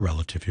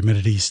Relative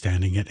humidity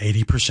standing at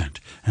 80%.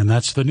 And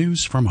that's the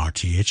news from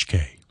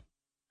RTHK.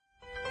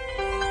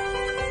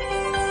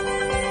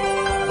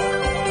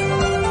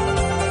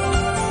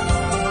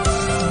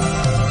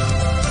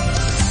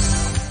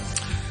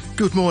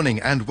 Good morning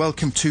and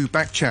welcome to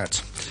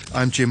Backchat.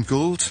 I'm Jim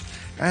Gould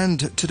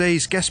and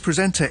today's guest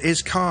presenter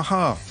is Car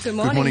Ha. Good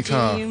morning,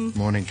 Car. Jim.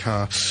 Morning,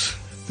 Car.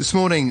 This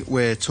morning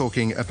we're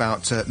talking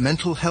about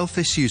mental health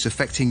issues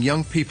affecting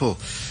young people.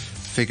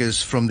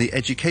 Figures from the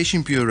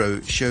Education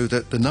Bureau show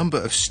that the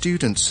number of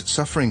students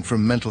suffering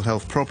from mental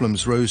health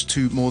problems rose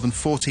to more than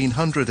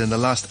 1,400 in the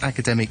last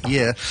academic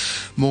year,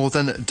 more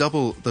than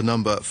double the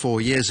number 4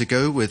 years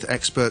ago, with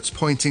experts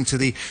pointing to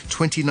the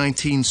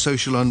 2019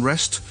 social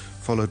unrest,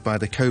 followed by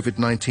the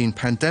COVID-19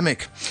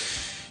 pandemic.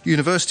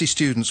 University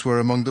students were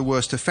among the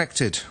worst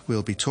affected.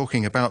 We'll be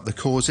talking about the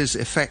causes,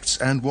 effects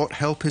and what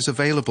help is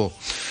available.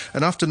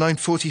 And after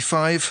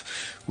 9:45,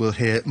 we'll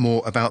hear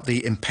more about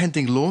the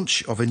impending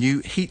launch of a new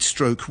heat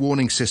stroke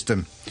warning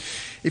system.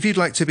 If you'd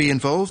like to be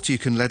involved, you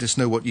can let us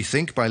know what you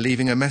think by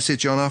leaving a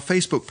message on our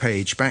Facebook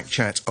page,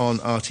 Backchat on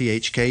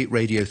RTHK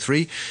Radio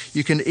 3.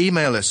 You can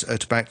email us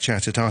at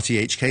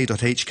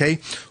backchat@rthk.hk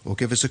or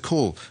give us a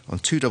call on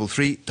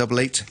 233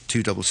 88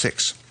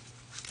 266.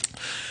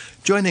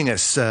 Joining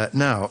us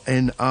now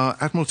in our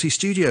Admiralty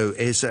studio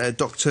is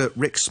Dr.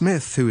 Rick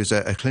Smith, who is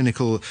a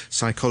clinical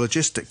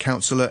psychologist,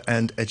 counsellor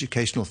and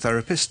educational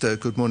therapist.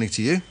 Good morning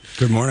to you.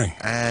 Good morning.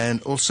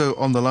 And also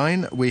on the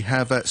line we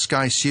have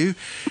Sky Sue,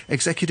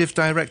 Executive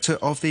Director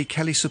of the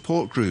Kelly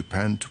Support Group,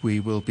 and we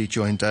will be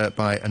joined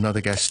by another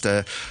guest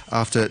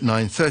after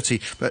 9:30.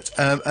 But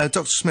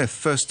Dr. Smith,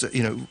 first,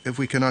 if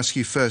we can ask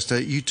you first,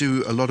 you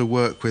do a lot of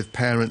work with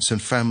parents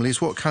and families.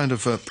 What kind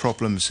of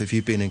problems have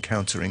you been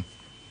encountering?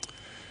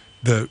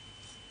 The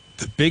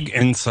big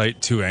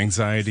insight to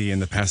anxiety in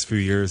the past few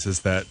years is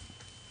that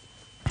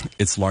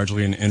it's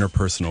largely an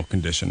interpersonal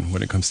condition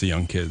when it comes to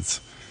young kids.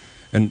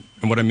 And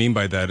what I mean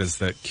by that is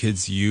that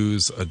kids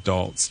use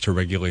adults to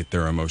regulate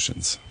their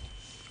emotions.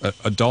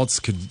 Adults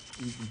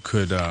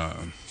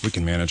we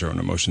can manage our own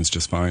emotions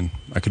just fine.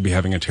 I could be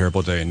having a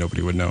terrible day and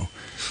nobody would know.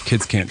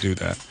 Kids can't do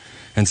that.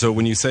 And so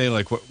when you say,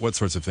 like, what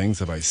sorts of things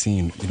have I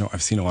seen?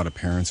 I've seen a lot of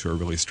parents who are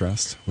really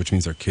stressed, which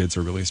means their kids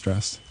are really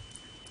stressed.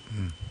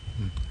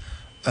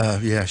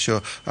 Yeah,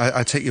 sure.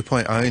 I take your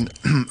point. I mean,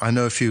 I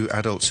know a few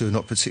adults who are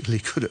not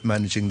particularly good at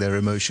managing their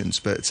emotions,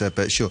 but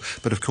sure.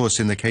 But of course,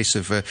 in the case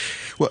of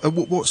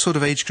what sort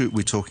of age group are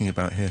we talking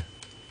about here?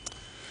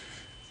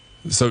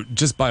 So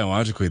just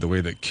biologically, the way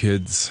that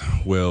kids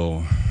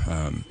will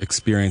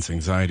experience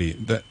anxiety,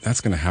 that's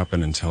going to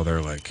happen until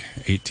they're like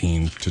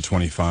 18 to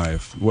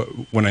 25.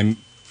 When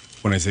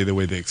I say the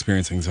way they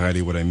experience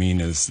anxiety, what I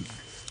mean is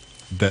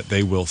that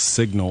they will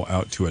signal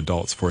out to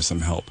adults for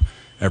some help.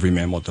 Every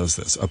mammal does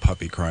this. A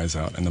puppy cries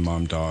out and the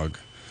mom dog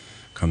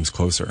comes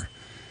closer.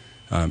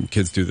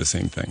 Kids do the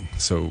same thing.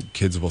 So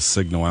kids will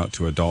signal out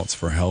to adults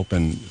for help,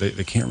 and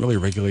they can't really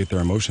regulate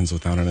their emotions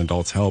without an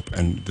adult's help.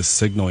 And the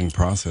signaling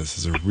process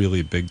is a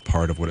really big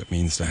part of what it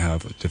means to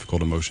have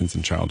difficult emotions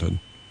in childhood.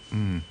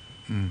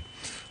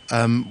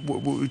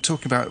 What we're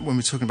talking about when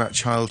we're talking about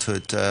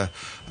childhood,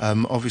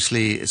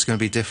 obviously it's going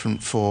to be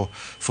different for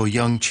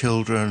young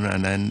children,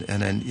 and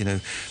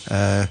then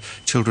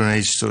children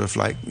aged sort of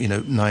like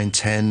 9,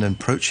 10, and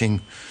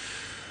approaching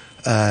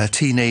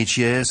teenage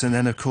years, and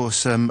then of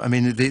course,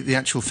 the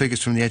actual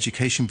figures from the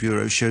Education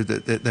Bureau showed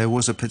that there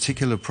was a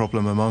particular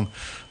problem among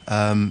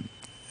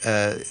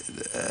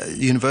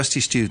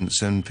university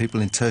students and people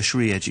in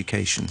tertiary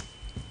education.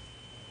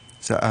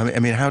 So, I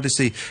mean, how does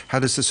the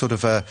sort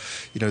of,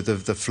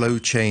 the flow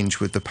change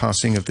with the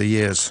passing of the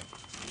years?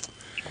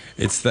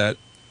 It's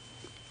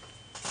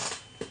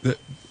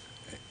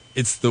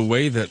it's the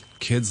way that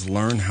kids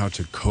learn how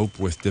to cope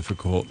with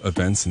difficult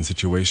events and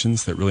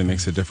situations that really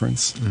makes a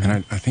difference. Mm-hmm.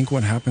 And I think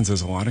what happens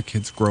is a lot of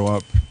kids grow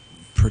up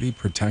pretty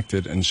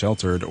protected and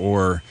sheltered,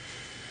 or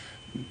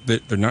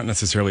they're not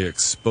necessarily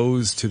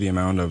exposed to the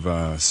amount of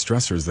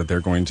stressors that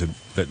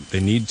they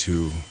need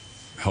to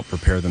help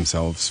prepare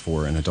themselves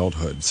for in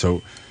adulthood.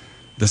 So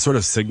this sort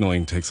of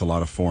signaling takes a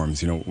lot of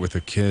forms. With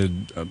a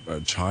kid,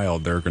 a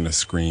child, they're going to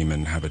scream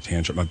and have a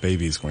tantrum. A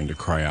baby's going to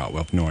cry out.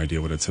 We'll have no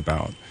idea what it's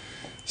about.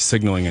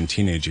 Signaling in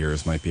teenage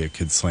years might be a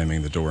kid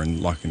slamming the door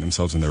and locking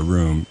themselves in their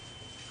room.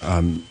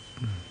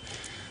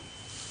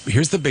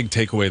 Here's the big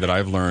takeaway that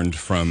I've learned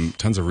from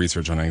tons of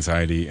research on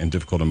anxiety and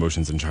difficult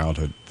emotions in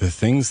childhood. The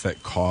things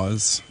that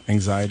cause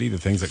anxiety, the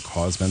things that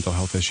cause mental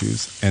health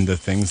issues, and the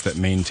things that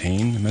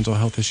maintain mental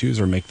health issues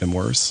or make them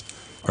worse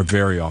are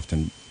very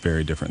often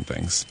very different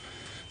things.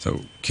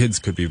 So kids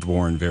could be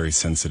born very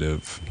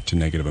sensitive to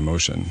negative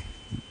emotion,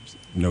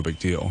 no big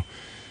deal.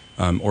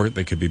 Or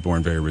they could be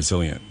born very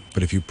resilient.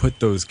 But if you put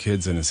those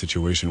kids in a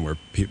situation where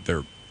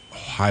they're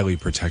highly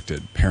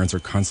protected, parents are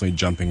constantly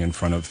jumping in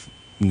front of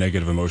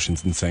negative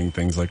emotions and saying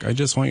things like, I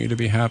just want you to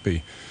be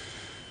happy.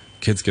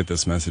 Kids get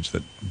this message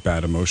that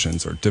bad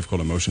emotions or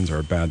difficult emotions are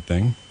a bad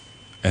thing.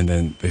 And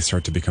then they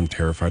start to become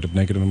terrified of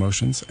negative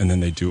emotions. And then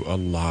they do a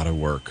lot of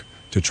work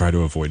to try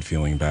to avoid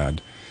feeling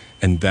bad.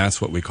 And that's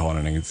what we call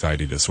an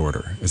anxiety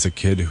disorder, is a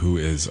kid who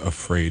is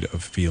afraid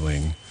of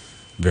feeling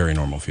very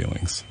normal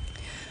feelings.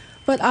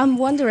 But I'm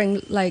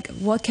wondering, like,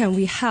 what can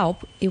we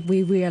help if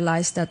we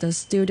realize that the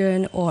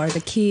student or the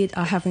kid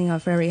are having a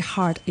very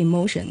hard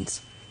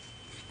emotions?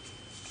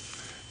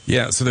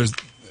 Yeah, so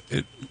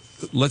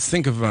let's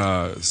think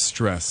of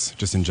stress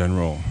just in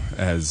general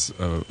as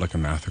like a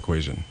math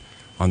equation.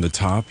 On the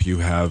top, you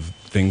have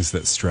things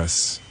that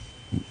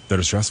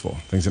are stressful,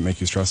 things that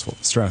make you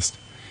stressed.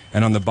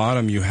 And on the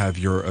bottom, you have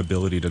your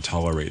ability to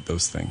tolerate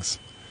those things.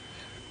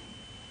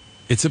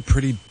 It's a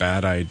pretty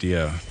bad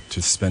idea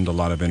to spend a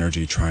lot of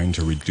energy trying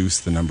to reduce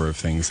the number of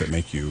things that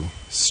make you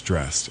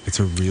stressed. It's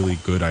a really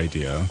good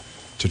idea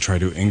to try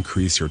to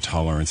increase your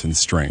tolerance and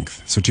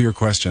strength. So to your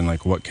question,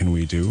 like, what can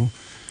we do?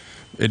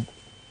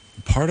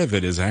 Part of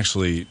it is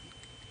actually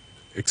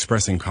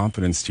expressing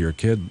confidence to your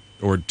kid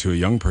or to a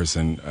young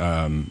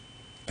person.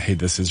 Hey,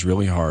 this is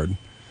really hard,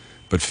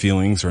 but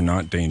feelings are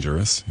not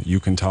dangerous. You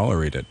can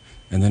tolerate it.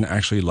 And then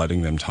actually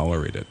letting them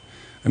tolerate it.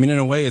 I mean, in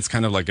a way, it's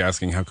kind of like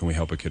asking, how can we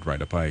help a kid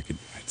ride a bike?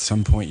 At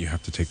some point, you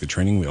have to take the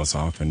training wheels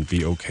off and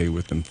be okay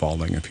with them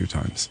falling a few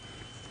times.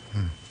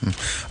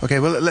 Okay,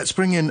 well, let's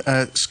bring in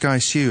Sky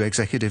Sue,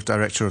 Executive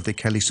Director of the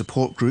Kelly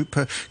Support Group.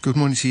 Good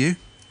morning to you.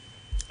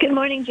 Good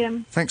morning,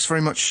 Jim. Thanks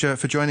very much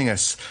for joining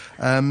us.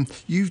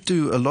 You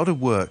do a lot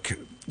of work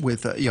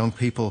with young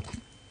people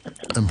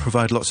and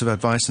provide lots of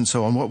advice and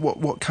so on.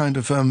 What kind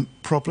of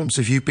problems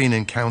have you been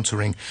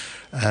encountering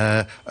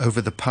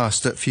over the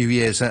past few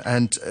years?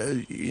 And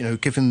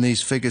given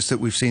these figures that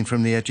we've seen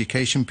from the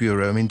Education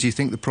Bureau, I mean, do you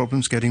think the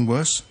problem's getting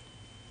worse?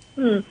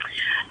 Yeah,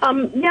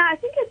 I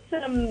think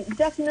it's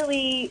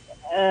definitely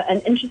an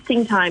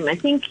interesting time. I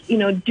think,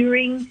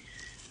 during,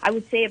 I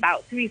would say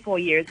about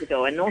 3-4 years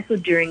ago, and also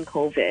during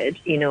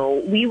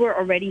COVID, we were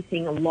already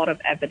seeing a lot of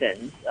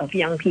evidence of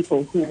young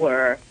people who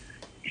were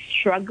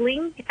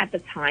struggling at the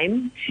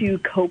time to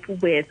cope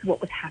with what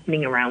was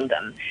happening around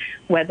them,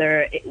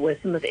 whether it was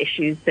some of the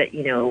issues that,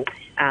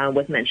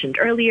 was mentioned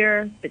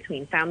earlier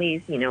between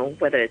families,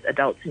 whether it's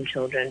adults and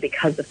children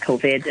because of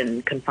COVID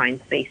and confined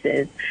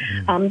spaces,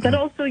 but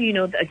also,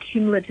 the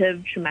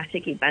accumulative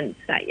traumatic events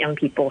that young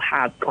people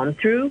have gone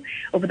through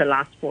over the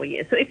last 4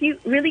 years. So if you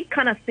really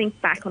kind of think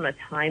back on a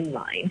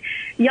timeline,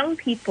 young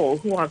people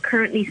who are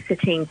currently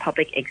sitting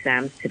public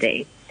exams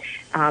today,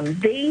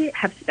 they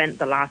have spent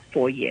the last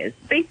 4 years,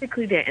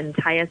 basically their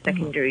entire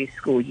secondary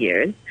school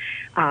years,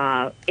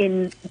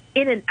 in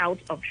and out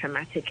of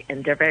traumatic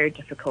and very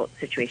difficult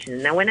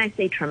situations. Now, when I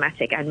say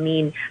traumatic, I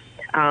mean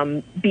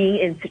being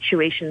in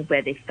situations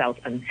where they felt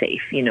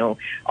unsafe,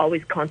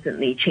 always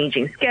constantly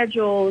changing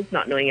schedules,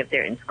 not knowing if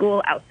they're in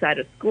school, outside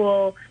of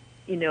school,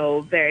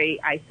 very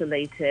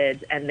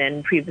isolated, and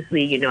then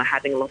previously,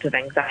 having a lot of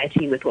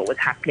anxiety with what was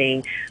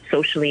happening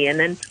socially, and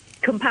then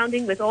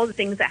compounding with all the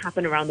things that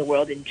happen around the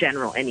world in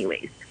general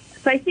anyways.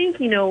 So I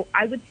think,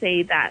 I would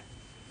say that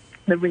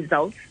the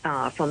results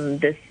from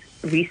this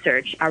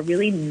research are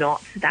really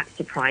not that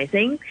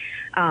surprising.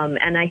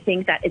 And I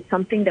think that it's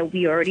something that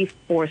we already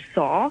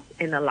foresaw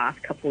in the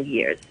last couple of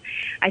years.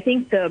 I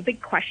think the big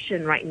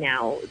question right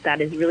now that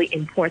is really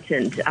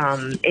important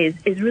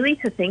is really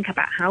to think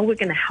about how we're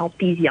going to help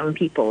these young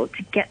people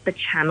to get the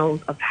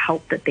channels of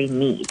help that they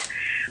need,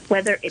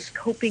 whether it's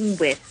coping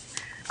with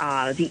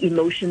the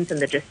emotions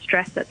and the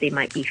distress that they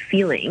might be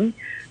feeling,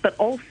 but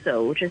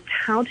also just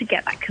how to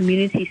get that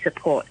community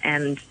support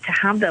and to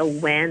have the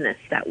awareness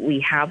that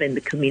we have in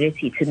the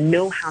community to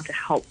know how to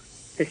help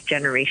this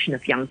generation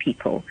of young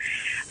people.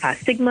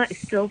 Stigma is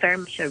still very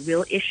much a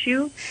real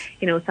issue.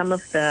 Some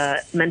of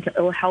the mental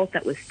ill health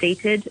that was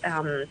stated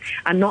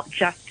are not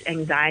just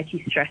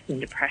anxiety, stress, and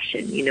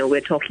depression.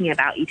 We're talking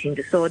about eating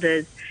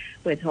disorders.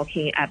 We're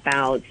talking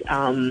about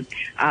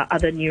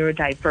other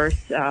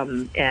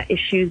neurodiverse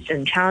issues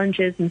and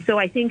challenges. And so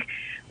I think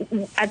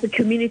as a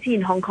community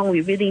in Hong Kong, we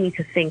really need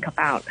to think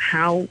about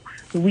how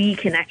we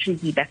can actually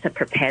be better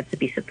prepared to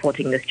be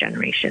supporting this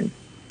generation.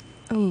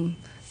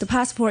 The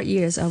past 4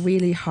 years are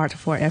really hard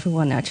for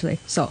everyone, actually.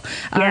 So,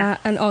 Yeah,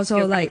 and also,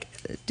 you're like,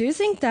 do you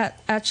think that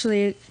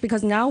actually,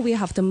 because now we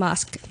have the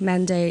mask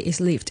mandate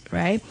is lifted,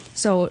 right?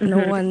 So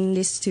no one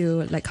needs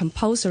to, like,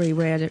 compulsory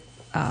wear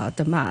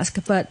the mask.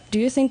 But do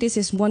you think this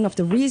is one of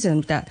the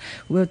reasons that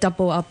will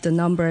double up the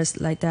numbers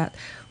like that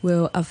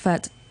will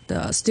affect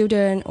the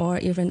student or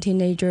even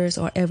teenagers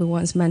or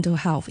everyone's mental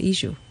health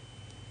issue?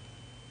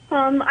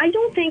 I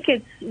don't think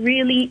it's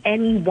really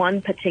any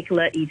one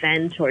particular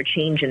event or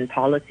change in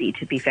policy,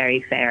 to be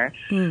very fair.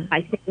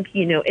 I think,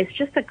 it's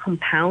just a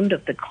compound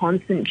of the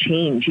constant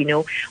change.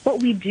 What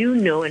we do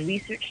know and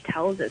research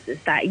tells us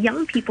is that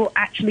young people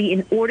actually,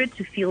 in order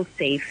to feel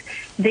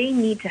safe, they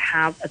need to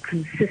have a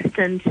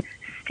consistent,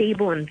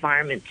 stable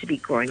environment to be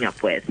growing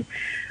up with.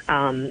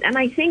 And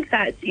I think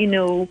that,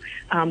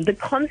 the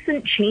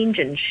constant change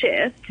and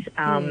shift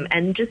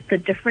and just the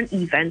different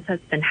events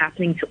that's been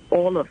happening to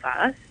all of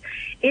us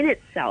in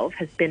itself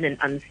has been an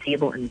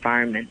unstable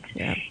environment.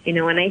 Yeah.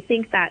 And I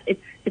think that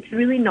it's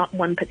really not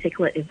one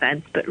particular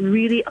event, but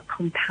really a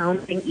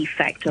compounding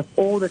effect of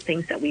all the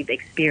things that we've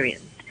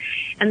experienced.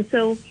 And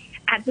so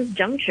at this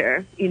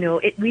juncture,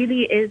 it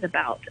really is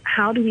about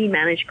how do we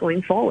manage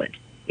going forward?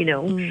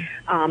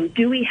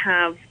 Do we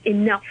have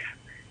enough,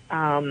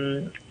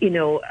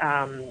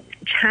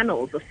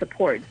 channels of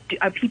support?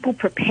 Are people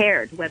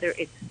prepared, whether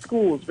it's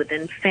schools,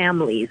 within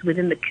families,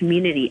 within the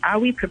community? Are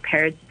we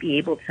prepared to be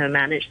able to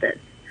manage this?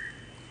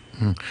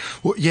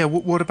 Well, yeah,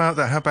 what about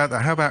that?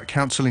 How about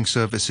counselling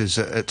services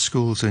at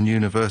schools and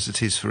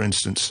universities, for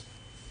instance?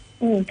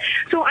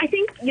 So I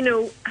think,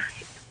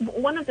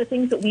 one of the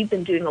things that we've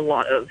been doing a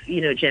lot of,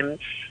 Jim,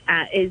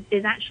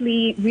 is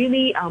actually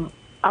really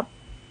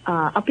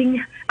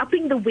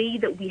upping the way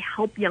that we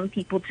help young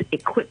people to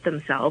equip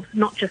themselves,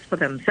 not just for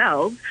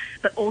themselves,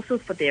 but also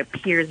for their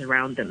peers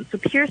around them. So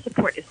peer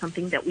support is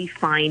something that we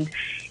find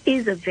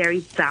is a very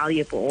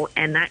valuable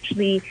and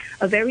actually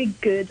a very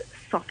good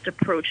soft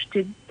approach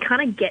to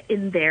kind of get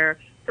in there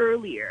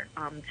earlier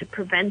to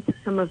prevent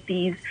some of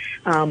these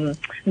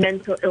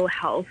mental ill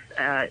health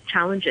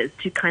challenges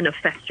to kind of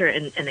fester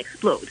and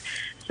explode.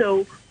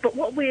 So, but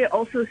what we're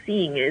also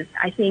seeing is,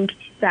 I think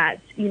that,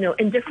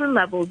 in different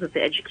levels of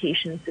the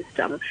education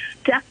system,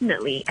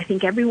 definitely, I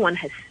think everyone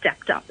has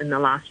stepped up in the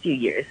last few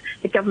years.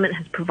 The government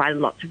has provided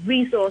lots of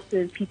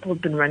resources. People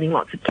have been running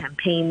lots of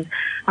campaigns.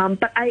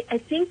 But I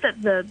think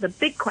that the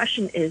big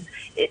question is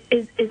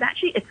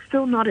actually it's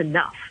still not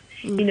enough.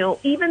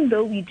 Even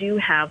though we do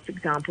have, for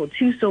example,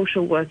 2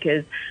 social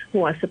workers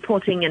who are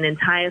supporting an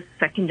entire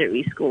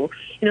secondary school,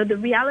 the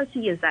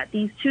reality is that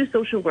these 2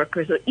 social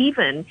workers or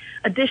even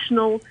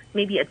additional,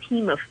 maybe a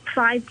team of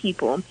 5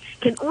 people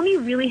can only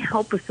really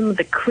help with some of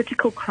the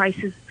critical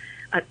crisis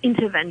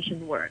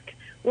intervention work.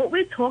 What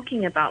we're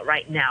talking about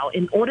right now,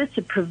 in order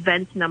to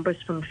prevent numbers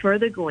from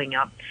further going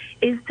up,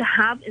 is to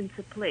have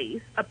into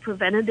place a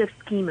preventative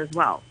scheme as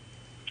well.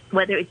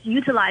 Whether it's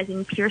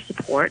utilizing peer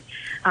support,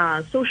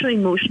 social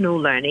emotional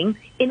learning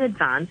in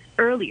advance,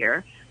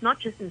 earlier, not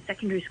just in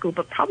secondary school,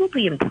 but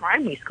probably in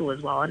primary school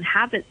as well, and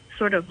have it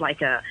sort of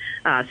like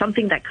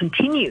something that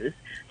continues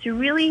to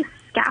really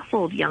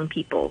scaffold young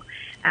people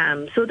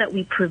so that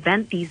we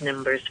prevent these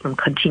numbers from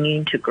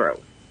continuing to grow.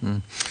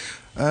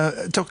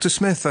 Dr.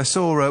 Smith, I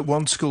saw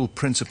one school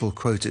principal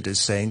quoted as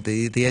saying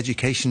the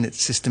education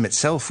system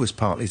itself was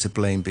partly to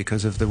blame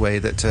because of the way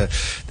that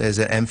there's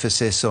an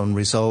emphasis on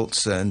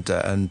results and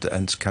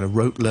kind of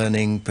rote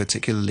learning,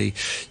 particularly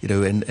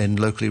in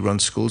locally run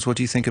schools. What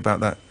do you think about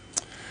that?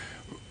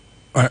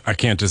 I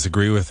can't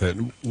disagree with it.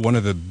 One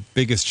of the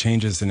biggest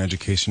changes in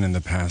education in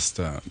the past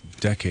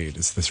decade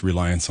is this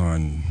reliance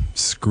on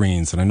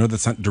screens. And I know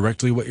that's not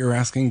directly what you're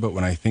asking, but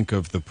when I think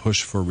of the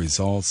push for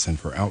results and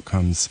for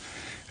outcomes,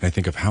 and I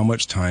think of how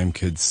much time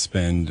kids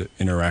spend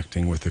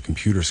interacting with a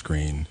computer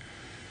screen,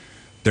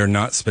 they're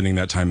not spending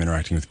that time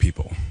interacting with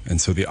people.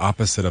 And so the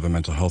opposite of a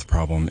mental health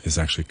problem is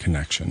actually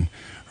connection,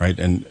 right?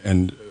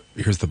 And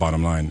here's the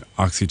bottom line.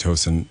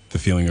 Oxytocin, the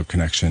feeling of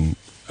connection,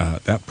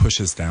 that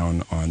pushes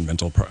down on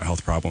mental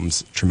health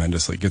problems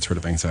tremendously, gets rid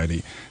of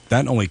anxiety.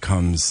 That only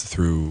comes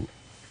through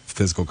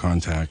physical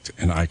contact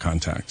and eye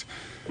contact.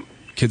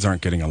 Kids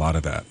aren't getting a lot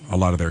of that. A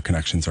lot of their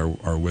connections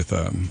are with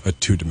a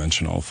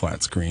two-dimensional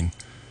flat screen.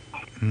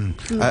 And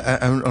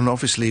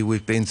obviously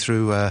we've been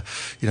through a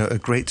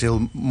great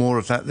deal more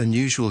of that than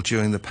usual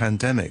during the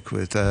pandemic,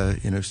 with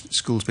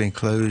schools being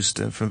closed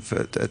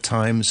at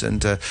times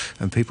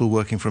and people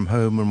working from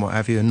home and what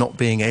have you, and not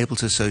being able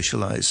to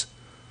socialize.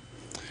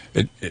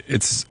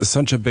 It's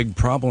such a big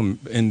problem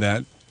in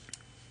that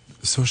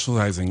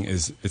socializing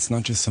it's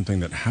not just something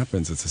that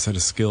happens. It's a set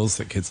of skills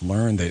that kids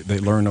learn. They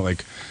learn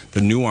like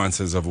the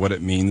nuances of what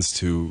it means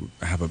to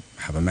have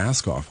a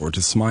mask off or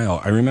to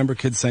smile. I remember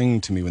kids saying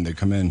to me when they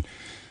come in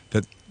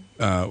that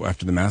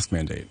after the mask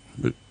mandate,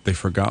 they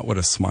forgot what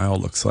a smile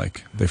looks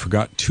like. They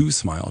forgot to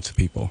smile to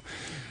people.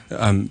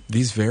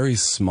 These very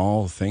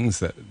small things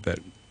that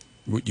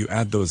you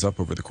add those up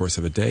over the course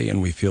of a day,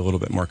 and we feel a little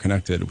bit more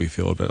connected. We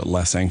feel a bit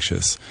less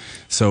anxious.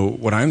 So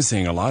what I'm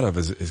seeing a lot of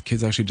is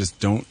kids actually just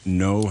don't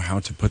know how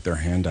to put their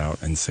hand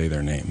out and say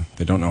their name.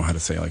 They don't know how to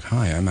say, like,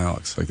 "Hi, I'm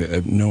Alex." Like, they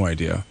have no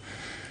idea.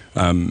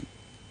 And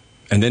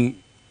then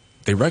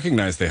they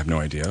recognize they have no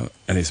idea,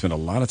 and they spend a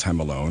lot of time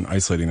alone,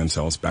 isolating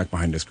themselves back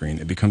behind a screen.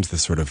 It becomes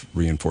this sort of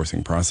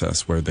reinforcing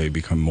process where they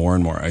become more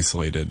and more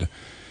isolated,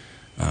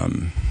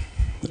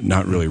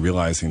 not really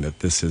realizing that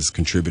this is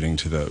contributing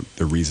to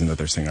the reason that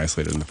they're staying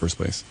isolated in the first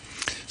place.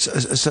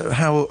 So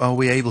how are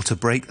we able to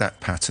break that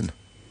pattern?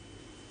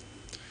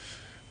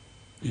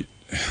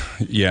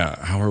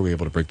 Yeah, how are we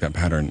able to break that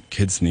pattern?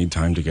 Kids need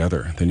time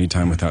together. They need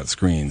time without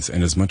screens.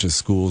 And as much as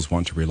schools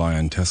want to rely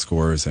on test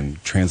scores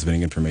and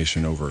transmitting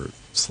information over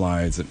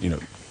slides, and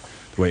the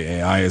way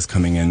AI is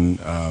coming in,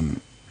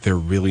 there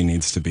really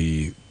needs to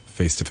be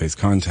face-to-face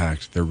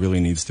contact. There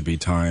really needs to be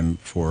time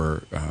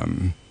for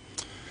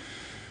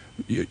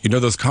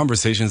those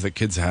conversations that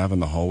kids have in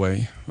the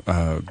hallway,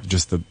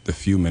 just the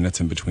few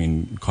minutes in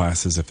between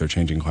classes if they're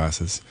changing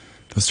classes,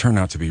 those turn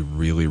out to be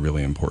really,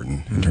 really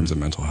important in terms of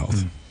mental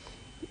health.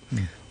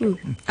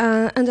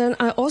 And then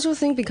I also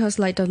think because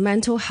the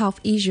mental health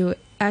issue,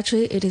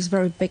 actually it is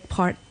very big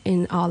part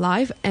in our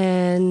life,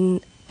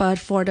 But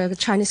for the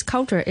Chinese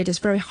culture, it is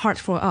very hard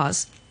for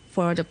us,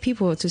 for the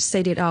people to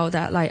say it out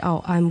that like,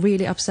 oh, I'm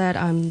really upset,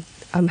 I'm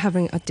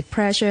having a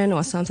depression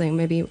or something.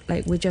 Maybe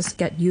like we just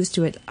get used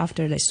to it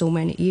after like so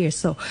many years.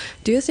 So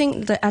do you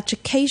think the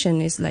education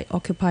is like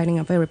occupying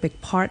a very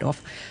big part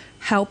of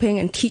helping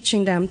and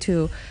teaching them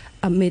to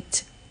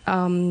admit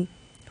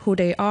who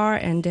they are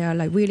and they're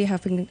like really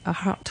having a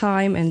hard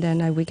time, and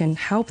then we can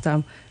help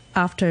them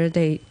after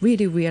they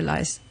really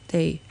realize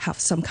they have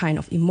some kind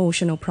of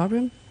emotional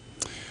problem?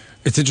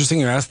 It's interesting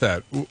you asked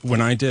that.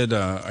 When I did,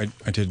 I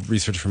did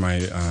research for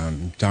my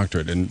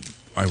doctorate, and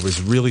I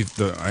was really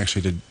I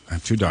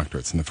have 2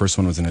 doctorates, and the first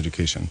one was in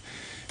education.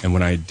 And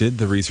when I did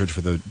the research for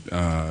the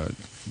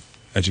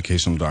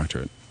educational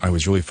doctorate, I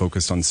was really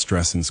focused on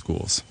stress in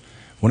schools.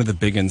 One of the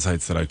big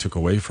insights that I took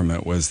away from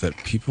it was that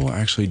people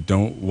actually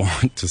don't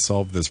want to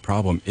solve this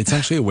problem. It's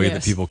actually a way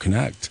that people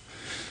connect.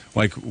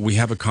 Like, we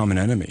have a common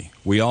enemy.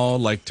 We all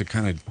like to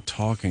kind of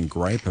talk and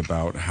gripe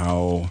about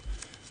how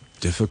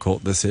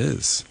difficult this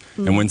is.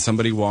 And when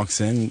somebody walks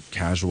in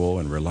casual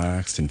and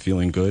relaxed and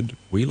feeling good,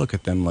 we look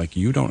at them like,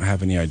 you don't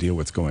have any idea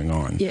what's going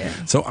on. Yeah.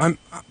 So I'm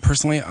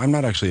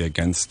not actually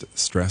against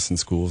stress in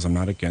schools. I'm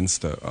not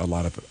against a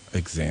lot of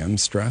exam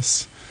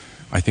stress.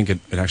 I think it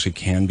actually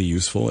can be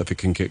useful if it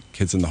can get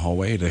kids in the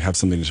hallway to have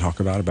something to talk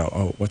about,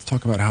 oh, let's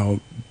talk about how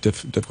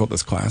difficult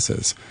this class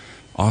is.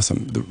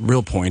 Awesome. The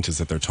real point is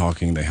that they're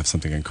talking, they have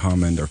something in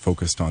common, they're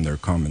focused on their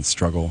common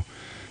struggle.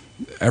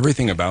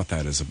 Everything about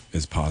that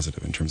is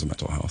positive in terms of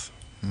mental health.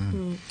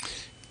 Mm.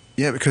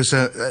 Yeah, because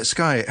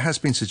Sky, it has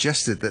been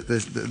suggested that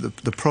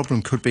the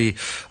problem could be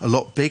a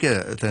lot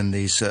bigger than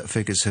these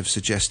figures have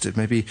suggested.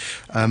 Maybe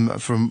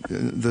from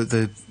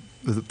the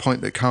point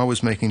that Carl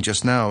was making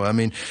just now. I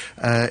mean,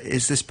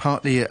 is this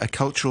partly a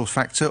cultural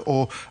factor,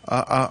 or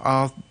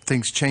are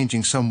things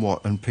changing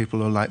somewhat and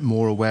people are like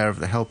more aware of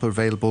the help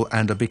available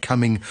and are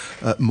becoming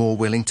more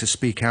willing to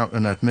speak out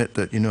and admit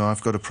that,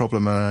 I've got a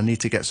problem and I need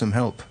to get some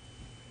help?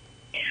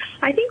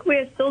 I think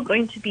we're still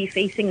going to be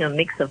facing a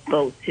mix of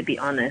both, to be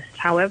honest.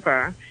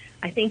 However,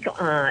 I think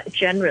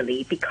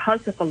generally,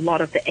 because of a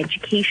lot of the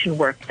education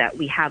work that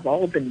we have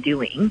all been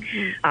doing,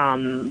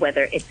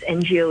 whether it's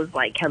NGOs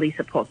like Kelly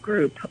Support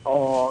Group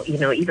or,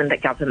 even the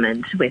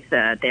government with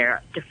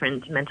their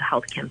different mental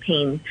health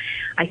campaigns,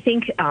 I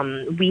think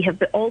we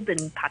have all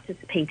been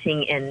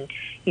participating in,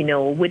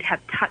 would have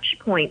touch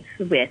points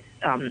with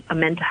a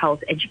mental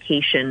health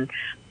education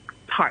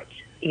part,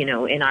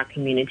 in our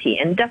community.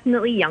 And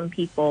definitely young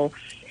people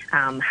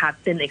have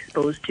been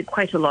exposed to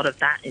quite a lot of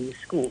that in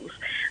schools.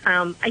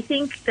 I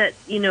think that,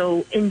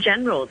 in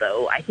general,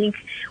 though, I think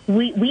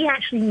we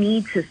actually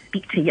need to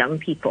speak to young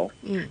people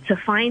to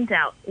find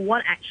out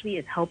what actually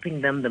is helping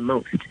them the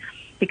most.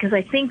 Because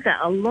I think that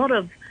a lot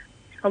of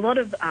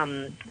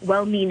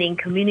well-meaning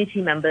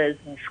community members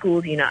in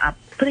schools, are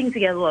putting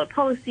together a lot of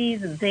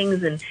policies and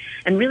things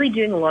and really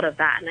doing a lot of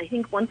that. And I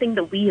think one thing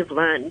that we have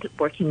learned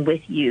working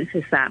with youth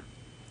is that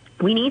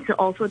we need to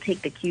also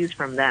take the cues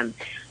from them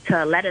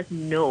to let us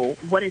know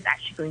what is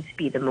actually going to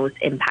be the most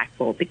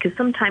impactful. Because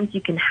sometimes you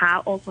can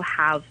also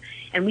have,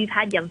 and we've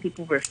had young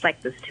people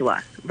reflect this to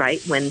us,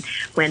 right? When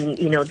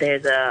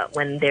there's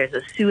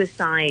a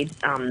suicide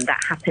that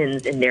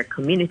happens in their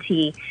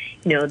community,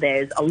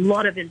 there's a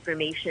lot of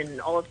information, and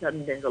all of a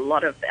sudden there's a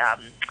lot of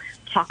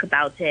talk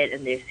about it,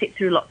 and they sit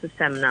through lots of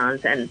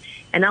seminars, and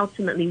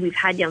ultimately we've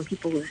had young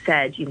people who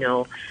said,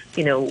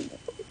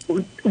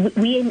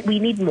 we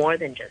need more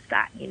than just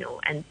that,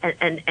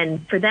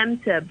 and for them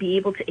to be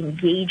able to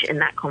engage in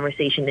that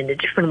conversation in a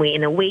different way,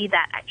 in a way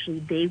that actually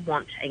they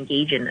want to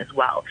engage in as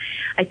well.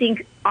 I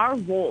think our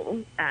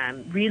role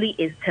really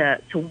is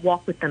to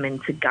walk with them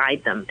and to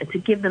guide them and to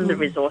give them the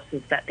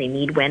resources that they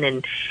need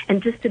and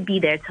just to be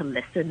there to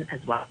listen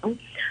as well.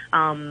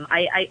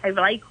 I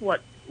like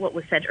what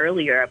was said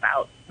earlier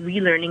about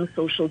relearning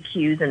social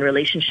cues and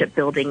relationship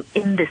building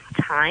in this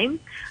time.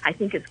 I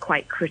think it's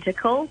quite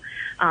critical,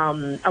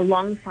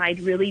 alongside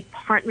really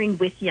partnering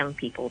with young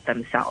people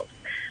themselves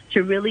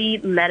to really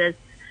let us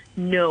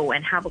know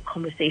and have a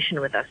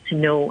conversation with us to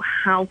know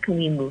how can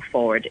we move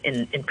forward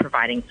in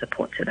providing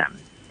support to them.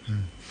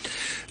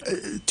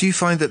 Do you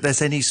find that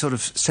there's any sort of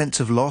sense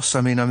of loss?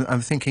 I mean,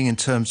 I'm thinking in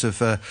terms of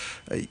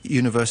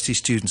university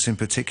students in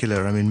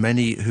particular. I mean,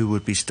 many who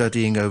would be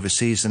studying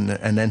overseas and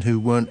then who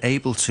weren't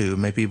able to,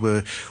 maybe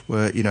were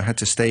had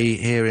to stay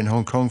here in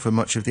Hong Kong for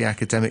much of the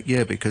academic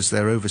year because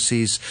their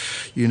overseas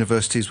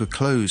universities were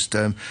closed.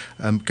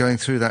 Going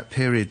through that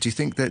period, do you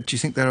think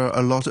there are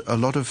a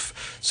lot of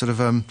sort of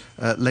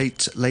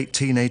late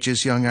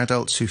teenagers, young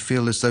adults who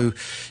feel as though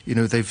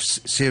they've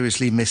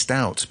seriously missed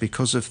out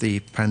because of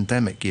the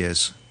pandemic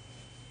years?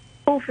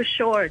 Oh, for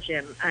sure,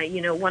 Jim.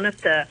 One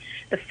of the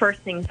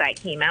first things that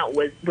came out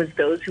was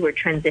those who were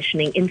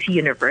transitioning into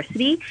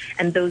university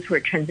and those who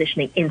were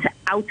transitioning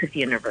out of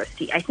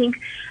university. I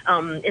think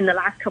in the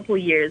last couple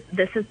of years,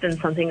 this has been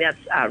something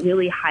that's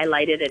really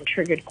highlighted and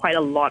triggered quite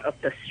a lot of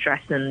the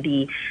stress and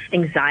the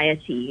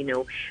anxiety,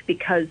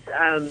 because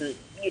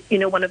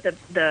one of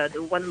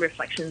the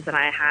reflections that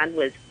I had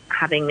was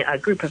having a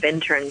group of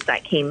interns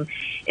that came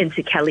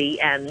into Kelly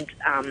and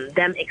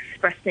them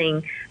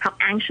expressing how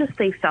anxious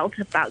they felt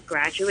about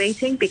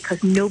graduating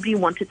because nobody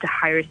wanted to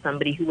hire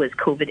somebody who was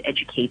COVID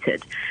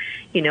educated.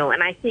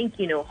 And I think,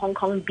 Hong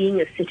Kong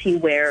being a city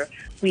where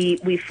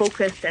we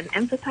focus and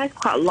emphasize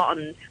quite a lot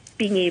on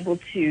being able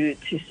to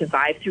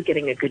survive through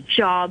getting a good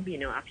job,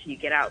 after you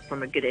get out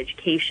from a good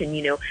education,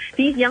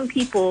 these young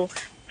people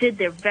did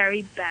their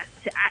very best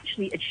to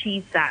actually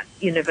achieve that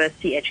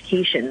university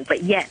education,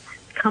 but yet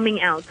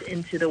coming out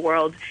into the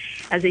world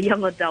as a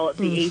young adult at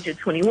the age of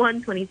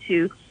 21,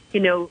 22,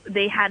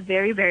 they had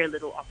very, very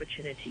little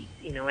opportunities,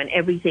 and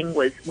everything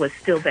was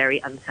still very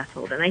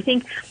unsettled. And I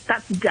think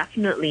that's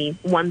definitely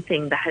one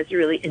thing that has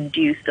really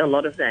induced a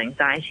lot of the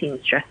anxiety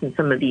and stress in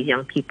some of these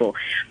young people.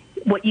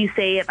 What you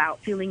say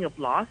about feeling of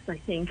loss, I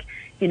think,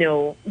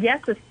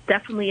 yes, there's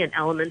definitely an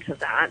element of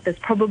that. There's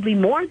probably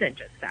more than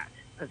just that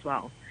as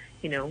well.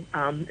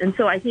 And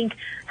so I think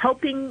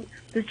helping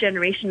this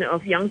generation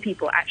of young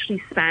people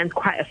actually spans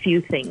quite a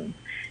few things.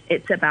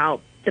 It's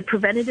about the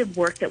preventative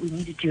work that we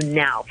need to do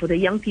now for the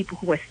young people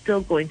who are still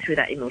going through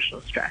that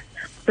emotional stress,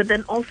 but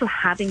then also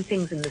having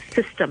things in the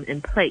system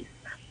in place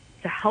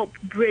to help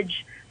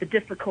bridge the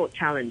difficult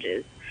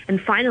challenges. And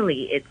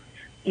finally, it's,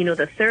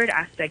 the third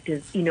aspect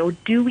is,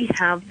 do we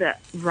have the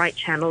right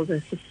channels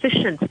and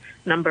sufficient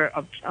number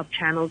of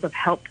channels of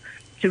help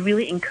to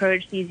really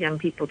encourage these young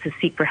people to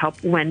seek for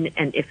help when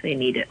and if they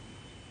need it.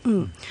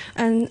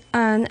 And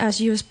as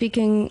you're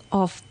speaking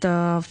of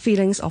the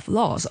feelings of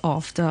loss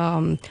of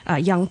the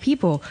young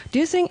people, do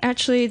you think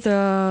actually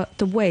the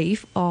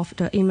wave of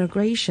the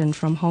immigration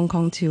from Hong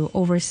Kong to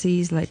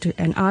overseas, like to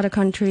another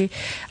country,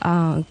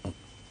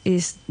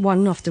 is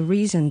one of the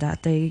reasons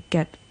that they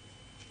get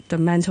the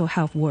mental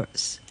health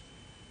worse?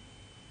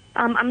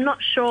 I'm not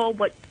sure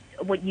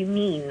what you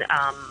mean,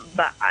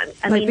 but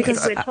I mean,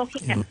 because if we're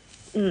talking...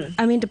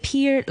 I mean, the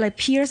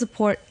peer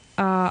support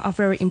are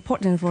very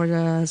important for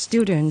the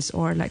students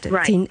or like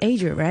the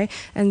teenager, right?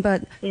 And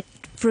but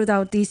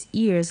throughout these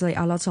years, like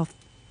a lot of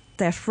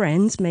their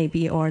friends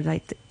maybe or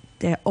like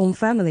their own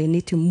family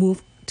need to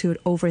move to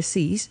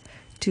overseas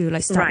to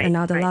like start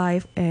another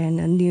life and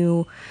a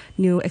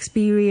new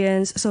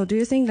experience. So do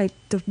you think like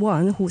the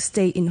one who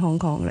stay in Hong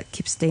Kong, like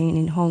keep staying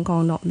in Hong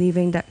Kong, not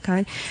leaving that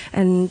kind,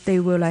 and they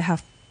will like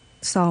have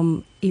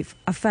some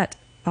effect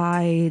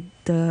by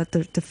the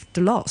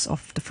loss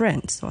of the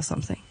friends or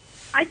something?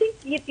 I think,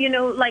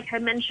 like I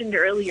mentioned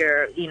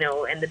earlier, in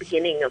the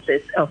beginning of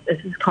this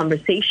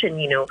conversation,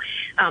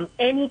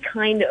 any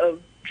kind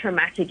of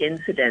traumatic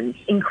incident,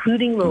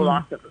 including the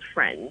loss of a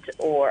friend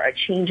or a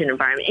change in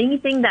environment,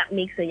 anything that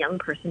makes a young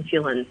person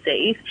feel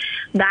unsafe,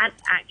 that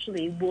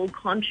actually will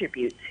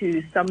contribute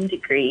to some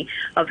degree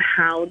of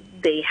how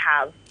they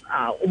have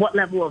what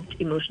level of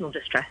emotional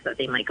distress that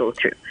they might go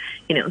through.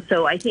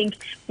 So I think,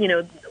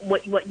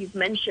 what you've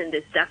mentioned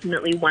is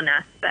definitely one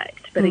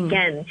aspect. But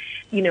again,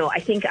 I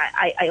think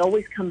I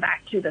always come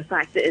back to the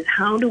fact that is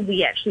how do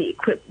we actually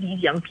equip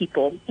these young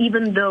people,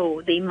 even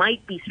though they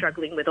might be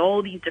struggling with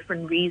all these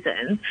different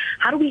reasons,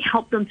 how do we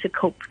help them to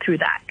cope through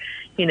that?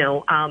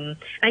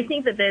 I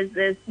think that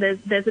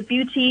there's a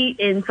beauty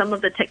in some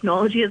of the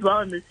technology as well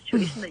in the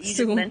situation that you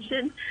just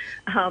mentioned.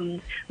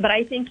 But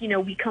I think,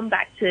 we come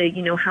back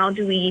to, how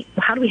do we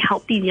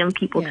help these young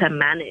people to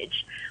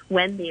manage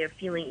when they are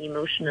feeling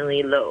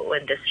emotionally low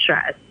and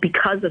distressed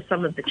because of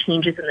some of the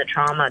changes in the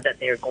trauma that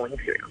they're going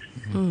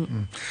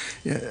through.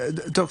 Yeah,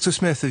 Dr.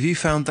 Smith, have you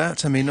found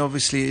that? I mean,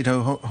 obviously,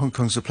 Hong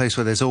Kong's a place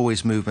where there's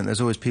always movement, there's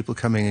always people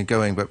coming and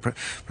going, but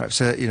perhaps,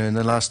 in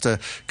the last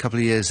couple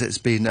of years, it's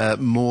been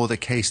more the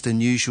case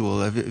than usual.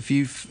 Have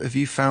you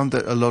found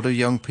that a lot of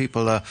young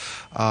people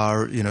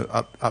are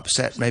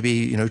upset,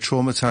 maybe,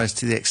 traumatized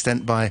to the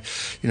extent by,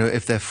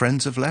 if their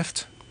friends have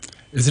left?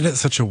 Isn't it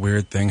such a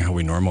weird thing how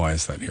we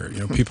normalize that here?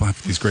 People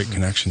have these great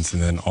connections,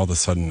 and then all of a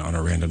sudden on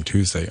a random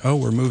Tuesday, oh,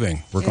 we're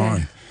moving, we're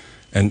gone.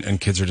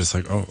 And kids are just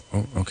like, oh,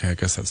 okay, I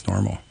guess that's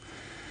normal.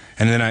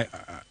 And then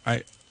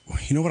I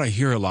what I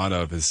hear a lot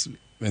of is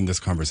in this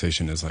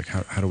conversation is like,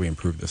 how do we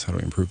improve this? How do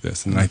we improve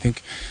this? And I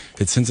think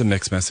it sends a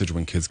mixed message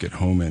when kids get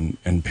home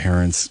and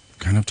parents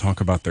kind of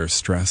talk about their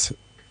stress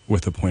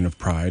with a point of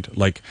pride.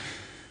 Like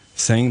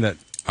saying that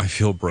I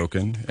feel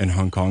broken in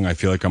Hong Kong, I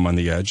feel like I'm on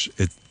the edge.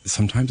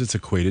 Sometimes it's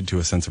equated to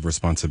a sense of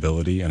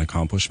responsibility and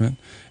accomplishment.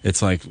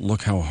 It's like,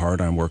 look how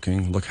hard I'm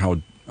working. Look how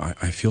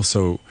I feel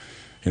so,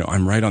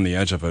 I'm right on the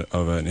edge of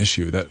an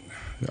issue that,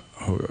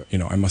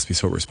 I must be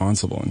so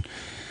responsible. And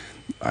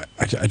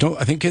I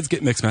think kids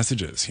get mixed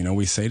messages.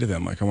 We say to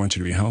them, like, I want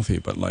you to be healthy,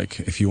 but like,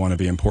 if you want to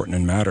be important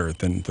and matter,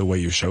 then the way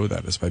you show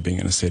that is by being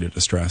in a state of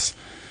distress.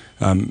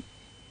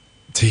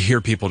 To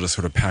hear people just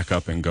sort of pack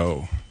up and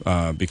go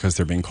because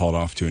they're being called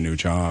off to a new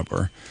job,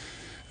 or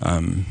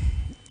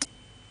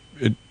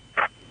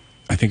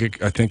I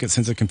think it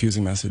sends a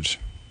confusing message.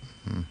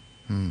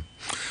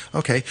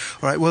 Okay,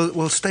 all right.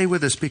 Well, stay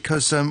with us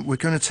because we're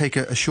going to take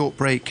a short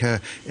break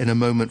in a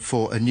moment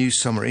for a news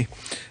summary,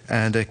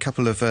 and a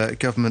couple of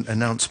government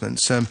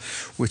announcements.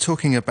 We're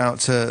talking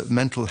about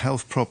mental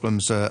health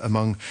problems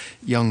among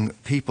young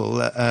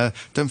people.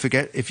 Don't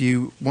forget, if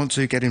you want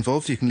to get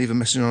involved, you can leave a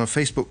message on our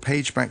Facebook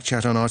page,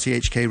 Backchat on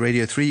RTHK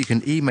Radio 3. You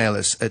can email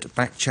us at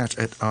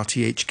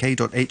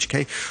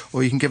backchat@rthk.hk,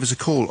 or you can give us a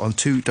call on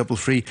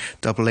 233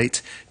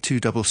 88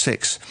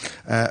 266.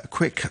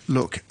 Quick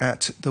look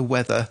at the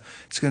weather.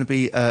 It's going to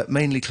be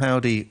mainly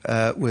cloudy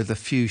with a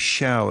few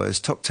showers.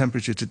 Top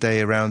temperature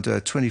today around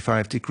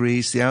 25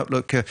 degrees. The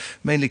outlook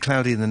mainly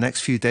cloudy in the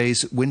next few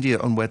days, windier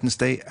on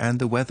Wednesday, and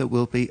the weather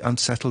will be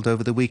unsettled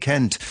over the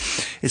weekend.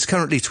 It's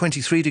currently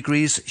 23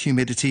 degrees,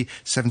 humidity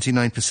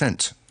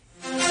 79%.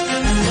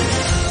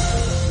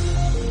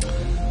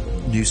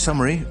 News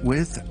summary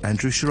with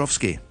Andrew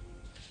Shirovsky.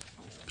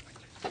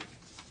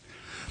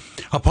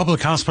 A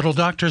public hospital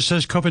doctor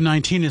says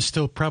COVID-19 is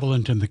still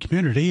prevalent in the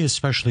community,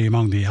 especially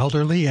among the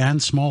elderly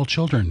and small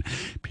children.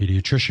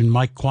 Pediatrician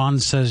Mike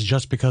Kwan says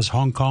just because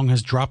Hong Kong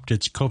has dropped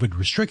its COVID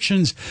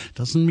restrictions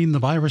doesn't mean the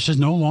virus is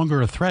no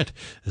longer a threat,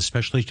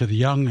 especially to the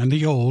young and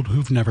the old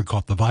who've never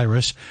caught the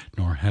virus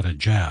nor had a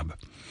jab.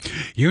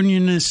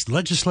 Unionist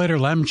legislator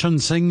Lam Chun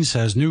Sing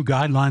says new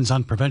guidelines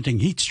on preventing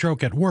heat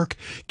stroke at work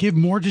give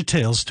more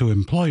details to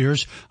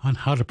employers on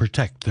how to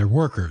protect their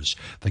workers.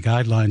 The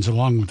guidelines,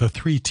 along with a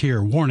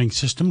 3-tier warning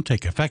system,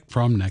 take effect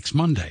from next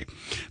Monday.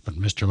 But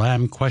Mr.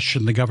 Lam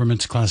questioned the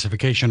government's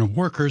classification of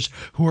workers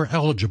who are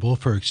eligible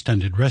for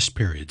extended rest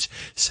periods,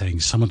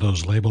 saying some of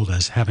those labeled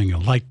as having a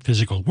light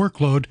physical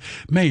workload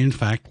may in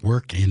fact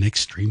work in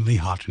extremely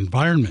hot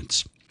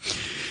environments.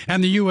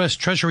 And the U.S.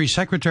 Treasury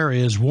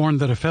Secretary has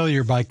warned that a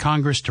failure by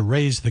Congress to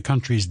raise the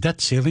country's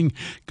debt ceiling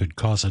could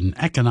cause an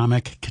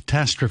economic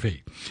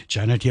catastrophe.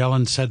 Janet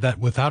Yellen said that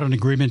without an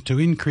agreement to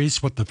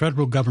increase what the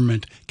federal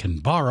government can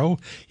borrow,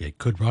 it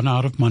could run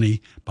out of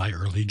money by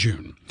early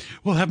June.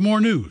 We'll have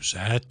more news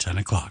at 10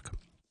 o'clock.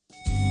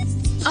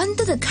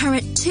 Under the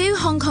current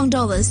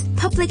 $2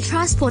 public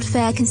transport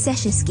fare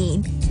concession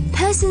scheme,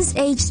 persons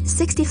aged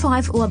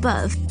 65 or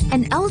above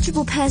and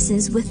eligible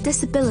persons with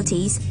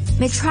disabilities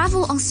may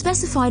travel on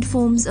specified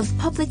forms of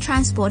public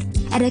transport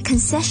at a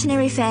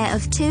concessionary fare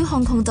of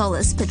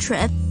 $2 per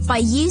trip by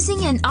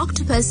using an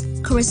octopus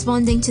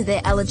corresponding to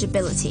their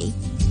eligibility.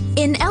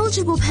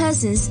 Ineligible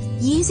persons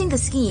using the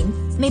scheme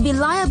may be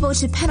liable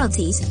to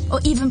penalties or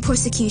even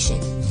prosecution.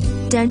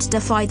 Don't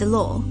defy the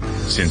law.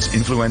 Since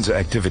influenza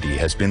activity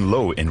has been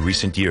low in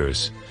recent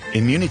years,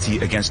 immunity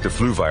against the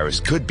flu virus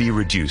could be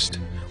reduced.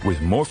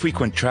 With more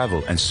frequent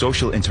travel and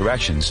social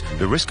interactions,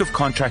 the risk of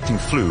contracting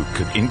flu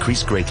could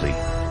increase greatly.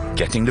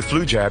 Getting the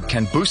flu jab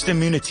can boost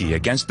immunity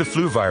against the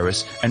flu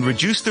virus and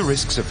reduce the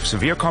risks of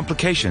severe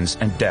complications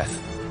and death.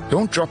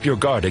 Don't drop your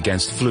guard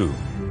against flu,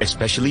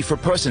 especially for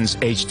persons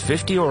aged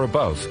 50 or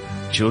above,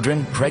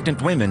 children,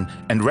 pregnant women,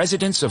 and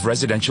residents of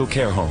residential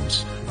care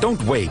homes.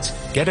 Don't wait.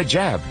 Get a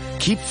jab.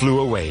 Keep flu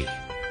away.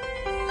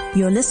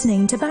 You're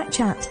listening to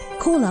Backchat.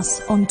 Call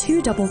us on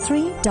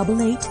 233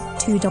 88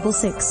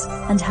 266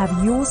 and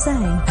have your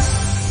say.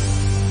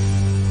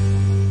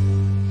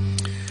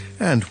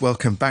 And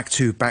welcome back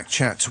to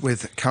Backchat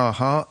with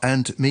Kaha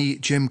and me,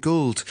 Jim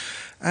Gould.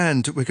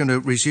 And we're going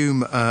to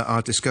resume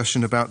our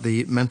discussion about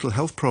the mental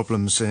health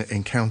problems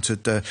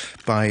encountered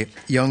by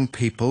young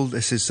people.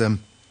 This is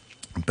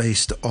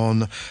based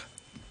on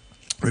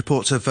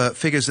reports of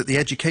figures that the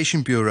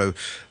Education Bureau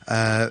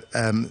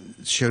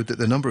showed that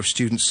the number of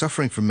students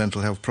suffering from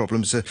mental health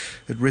problems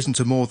had risen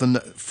to more than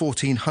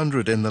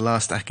 1,400 in the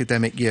last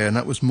academic year, and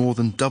that was more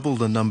than double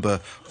the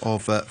number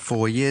of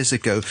 4 years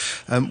ago.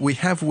 We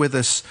have with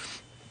us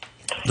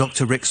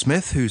Dr. Rick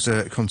Smith, who's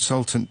a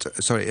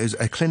is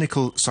a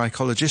clinical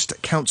psychologist,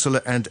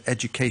 counsellor and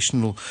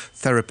educational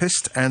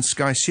therapist, and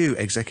Sky Sue,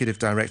 Executive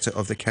Director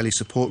of the Kelly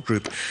Support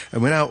Group.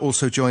 And we're now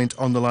also joined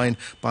on the line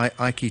by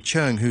Aiki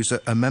Cheung, who's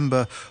a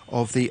member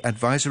of the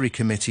Advisory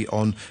Committee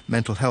on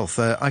Mental Health.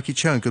 Aiki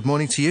Cheung, good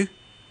morning to you.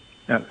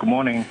 Good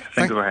morning.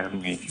 Thank you for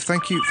having me.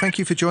 Thank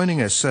you for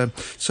joining us.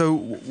 So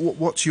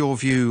what's your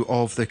view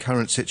of the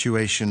current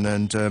situation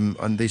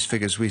and these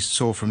figures we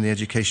saw from the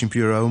Education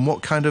Bureau, and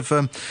what kind of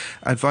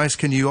advice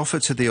can you offer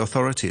to the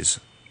authorities?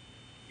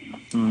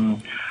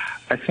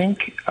 I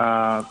think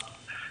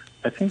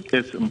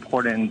it's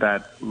important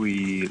that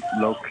we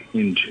look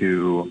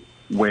into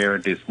where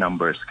these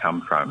numbers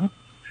come from.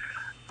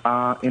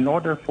 In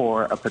order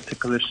for a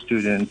particular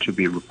student to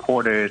be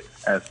reported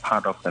as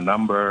part of the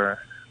number,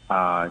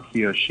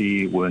 he or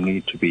she will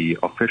need to be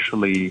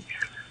officially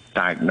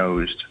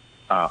diagnosed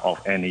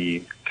of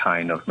any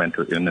kind of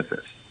mental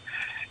illnesses.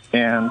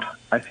 And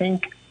I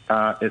think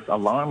it's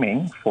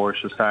alarming for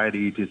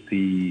society to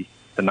see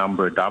the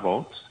number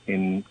doubles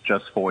in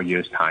just 4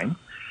 years' time.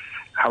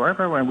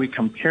 However, when we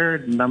compare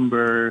the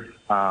number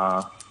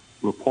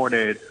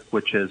reported,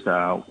 which is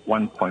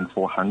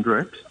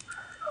 1,400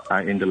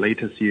 in the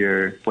latest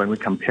year, when we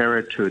compare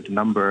it to the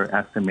number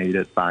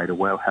estimated by the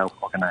World Health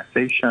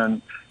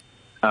Organization,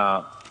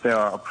 there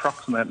are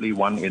approximately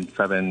 1 in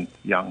 7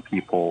 young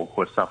people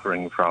who are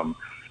suffering from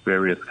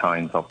various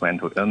kinds of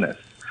mental illness.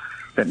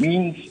 That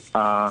means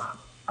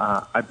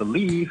I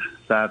believe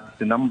that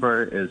the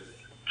number is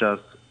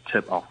just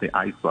tip of the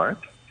iceberg.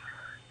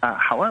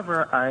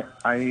 However,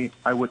 I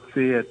would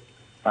see it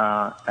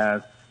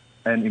as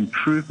an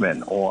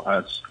improvement or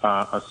as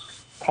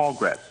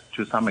progress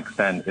to some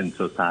extent in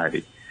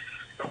society.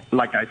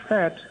 Like I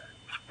said,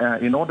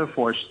 in order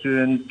for a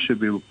student to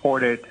be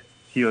reported,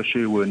 he or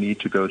she will need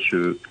to go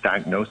through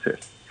diagnosis.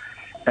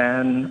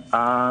 And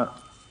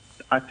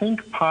I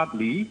think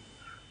partly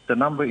the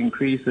number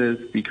increases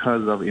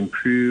because of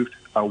improved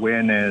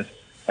awareness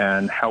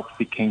and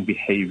help-seeking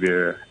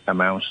behavior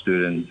among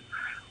students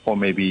or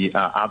maybe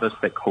other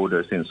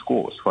stakeholders in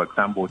schools, for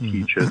example,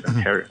 teachers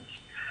and parents.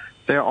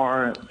 There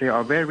are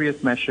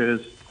various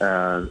measures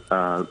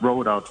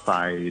rolled out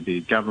by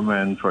the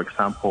government. For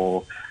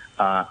example,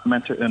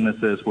 mental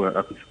illnesses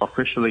were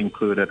officially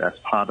included as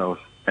part of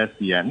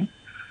SDN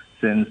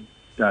since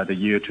the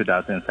year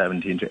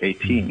 2017 to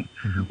 18,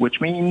 which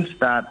means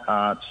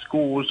that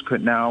schools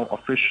could now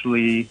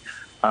officially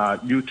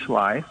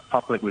utilize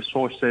public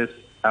resources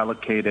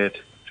allocated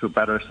to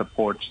better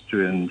support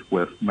students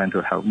with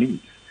mental health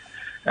needs.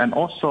 And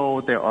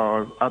also there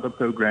are other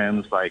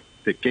programs like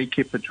the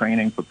gatekeeper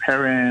training for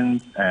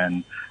parents,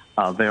 and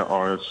there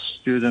are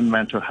student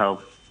mental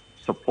health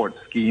support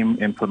scheme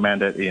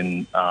implemented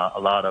in a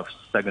lot of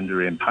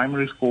secondary and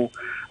primary school.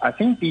 I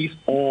think these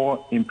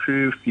all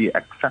improve the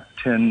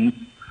acceptance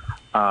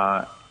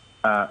of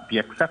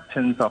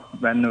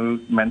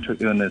mental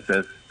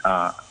illnesses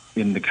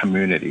in the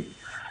community.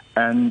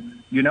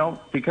 And, you know,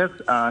 because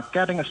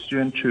getting a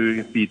student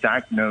to be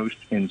diagnosed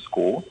in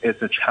school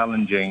is a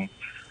challenging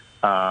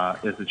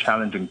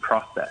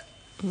process.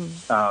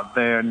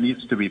 There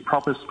needs to be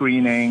proper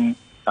screening,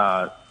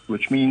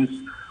 which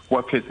means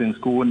workers in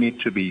school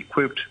need to be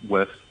equipped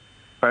with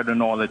better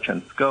knowledge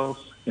and skills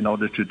in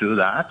order to do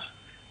that.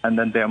 And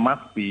then there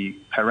must be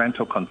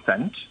parental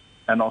consent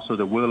and also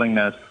the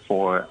willingness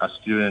for a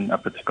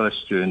particular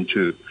student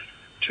to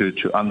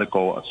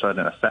undergo a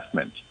certain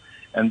assessment.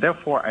 And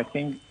therefore, I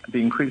think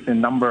the increase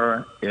in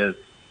number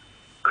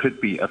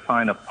could be a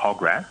sign of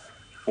progress,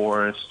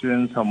 for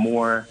students are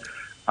more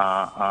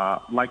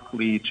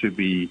likely to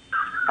be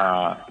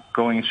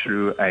going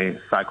through a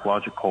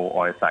psychological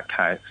or a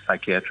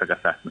psychiatric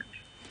assessment.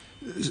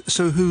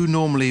 So who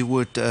normally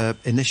would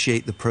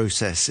initiate the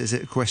process? Is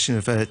it a question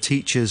of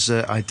teachers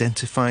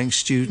identifying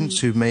students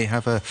who may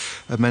have a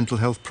mental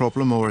health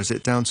problem, or is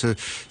it down to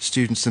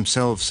students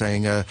themselves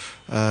saying,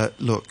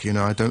 look, you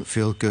know, I don't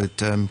feel good,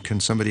 can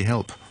somebody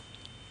help?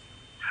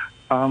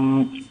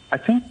 I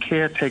think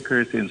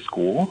caretakers in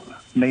school,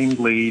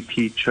 namely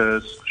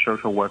teachers,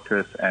 social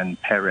workers,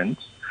 and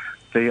parents,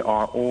 they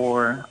are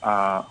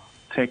all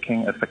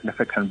taking a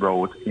significant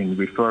role in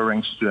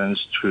referring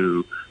students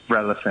to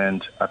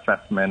relevant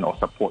assessment or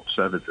support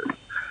services.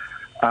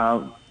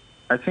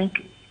 I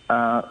think,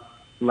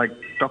 like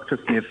Dr.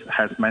 Smith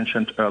has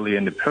mentioned earlier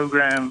in the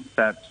program,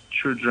 that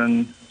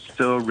children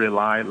still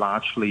rely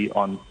largely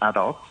on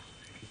adults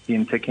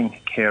in taking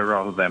care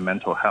of their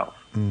mental health.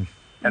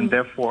 And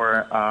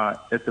therefore,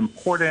 it's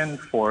important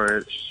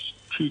for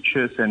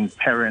teachers and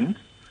parents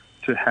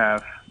to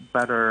have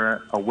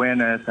better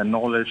awareness and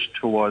knowledge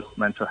towards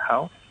mental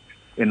health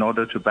in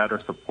order to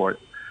better support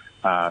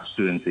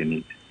students in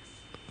need.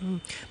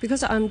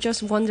 Because I'm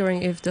just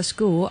wondering if the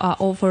school are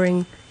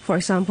offering, for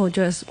example,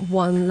 just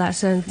one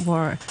lesson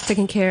for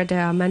taking care of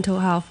their mental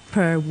health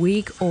per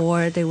week,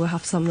 or they will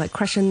have some like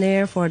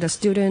questionnaire for the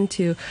student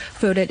to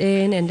fill it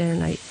in and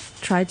then like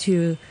try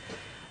to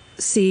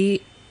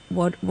see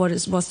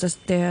what's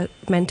their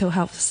mental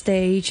health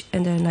stage,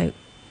 and then like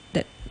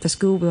that the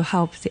school will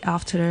help the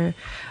after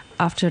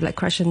like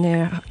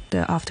questionnaire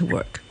the after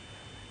work.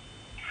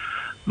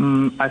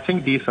 I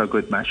think these are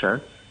good measures.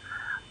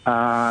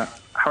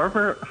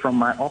 However, from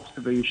my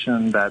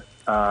observation that,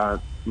 I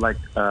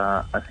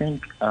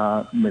think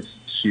Ms.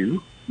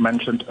 Xu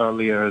mentioned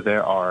earlier,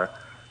 there are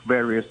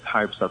various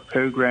types of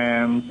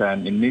programs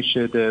and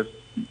initiatives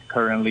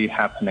currently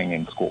happening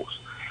in schools.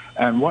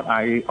 And what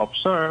I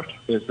observed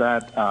is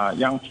that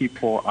young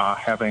people are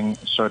having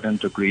a certain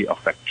degree of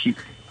fatigue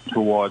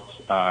towards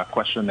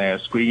questionnaire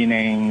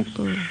screenings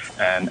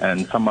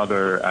and some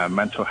other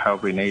mental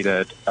health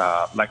related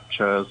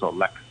lectures or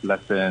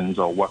lessons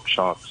or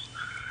workshops.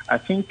 I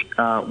think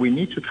we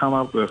need to come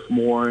up with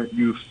more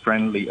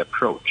youth-friendly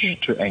approach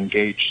to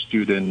engage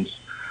students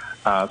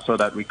so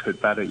that we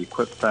could better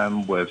equip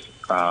them with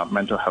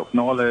mental health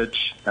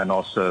knowledge and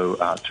also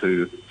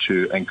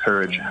to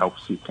encourage help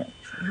seeking.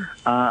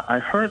 I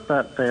heard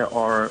that there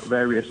are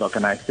various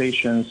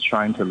organizations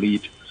trying to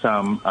lead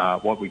some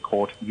what we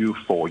call Youth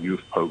for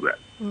Youth program.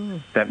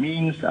 That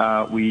means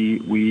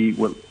we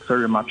would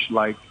very much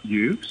like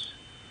youths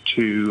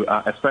to,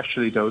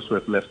 especially those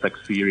with lived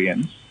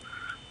experience,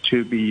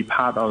 to be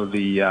part of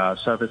the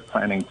service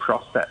planning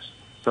process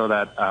so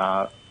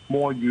that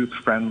more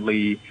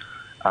youth-friendly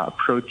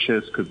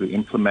approaches could be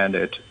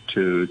implemented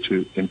to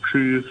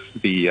improve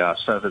the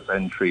service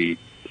entry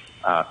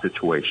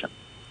situation.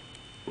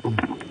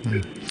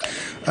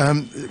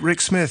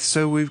 Rick Smith,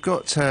 so we've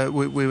got,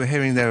 we were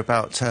hearing there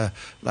about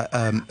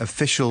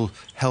official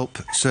help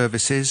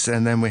services,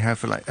 and then we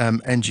have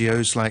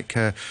NGOs like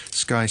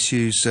Sky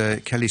Sue's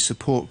Kelly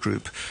Support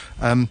Group.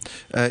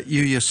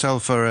 You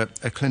yourself are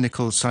a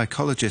clinical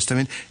psychologist. I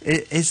mean,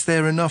 is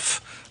there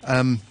enough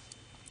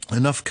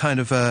kind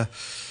of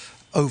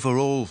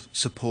overall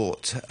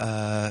support,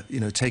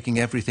 taking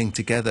everything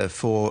together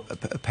for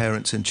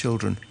parents and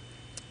children?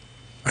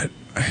 I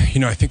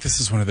think this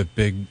is one of the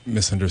big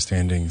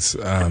misunderstandings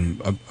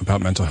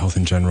about mental health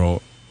in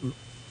general.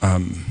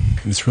 And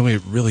it's really,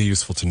 really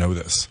useful to know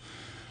this.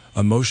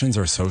 Emotions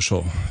are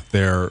social.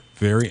 They're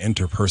very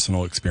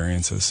interpersonal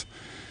experiences.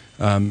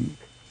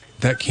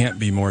 That can't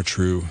be more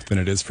true than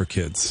it is for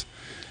kids.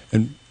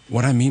 And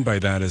what I mean by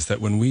that is that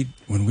when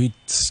we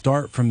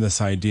start from this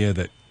idea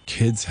that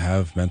kids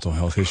have mental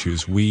health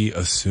issues, we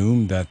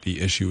assume that the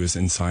issue is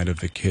inside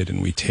of the kid,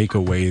 and we take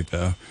away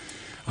the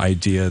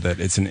idea that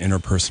it's an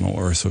interpersonal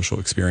or a social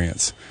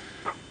experience.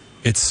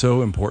 It's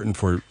so important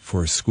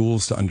for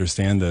schools to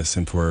understand this,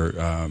 and for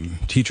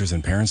teachers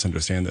and parents to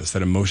understand this,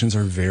 that emotions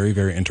are very,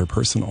 very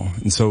interpersonal.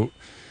 And so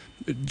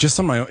just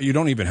on my own, you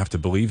don't even have to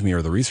believe me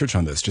or the research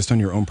on this, just on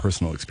your own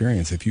personal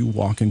experience. If you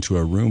walk into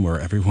a room where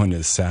everyone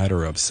is sad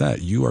or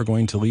upset, you are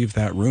going to leave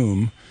that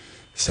room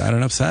sad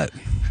and upset.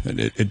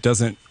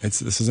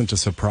 This isn't a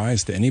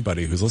surprise to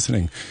anybody who's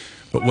listening.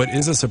 But what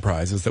is a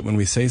surprise is that when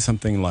we say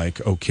something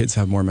like, oh, kids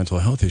have more mental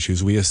health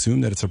issues, we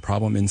assume that it's a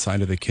problem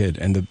inside of the kid.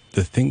 And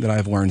the thing that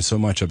I've learned so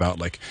much about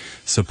like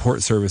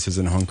support services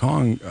in Hong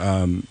Kong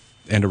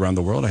and around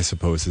the world, I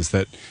suppose, is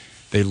that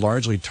they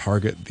largely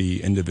target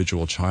the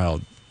individual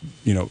child.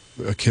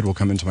 A kid will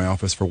come into my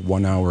office for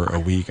 1 hour a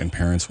week, and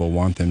parents will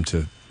want them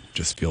to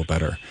just feel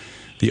better.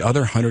 The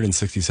other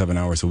 167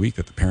 hours a week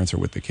that the parents are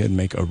with the kid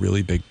make a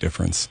really big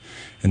difference.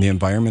 And the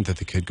environment that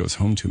the kid goes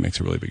home to makes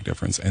a really big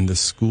difference. And the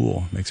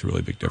school makes a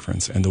really big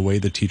difference. And the way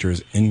the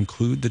teachers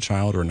include the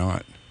child or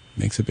not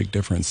makes a big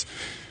difference.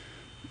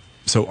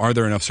 So are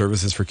there enough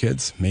services for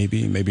kids?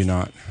 Maybe, maybe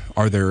not.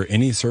 Are there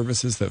any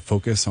services that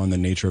focus on the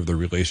nature of the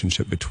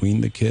relationship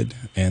between the kid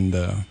and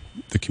the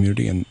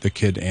community, and the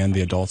kid and the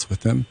adults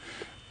with them?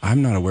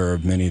 I'm not aware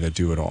of many that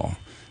do at all.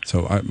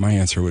 So my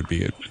answer would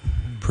be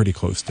pretty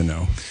close to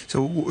no.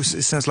 So it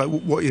sounds like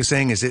what you're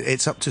saying is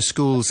it's up to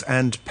schools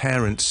and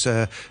parents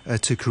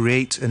to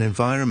create an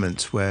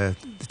environment where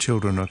the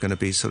children are going to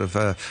be sort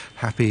of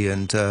happy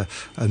and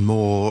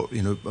more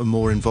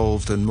more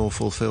involved and more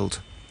fulfilled.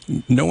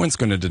 No one's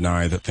going to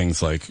deny that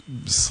things like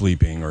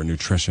sleeping or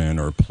nutrition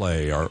or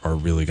play are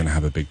really going to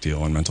have a big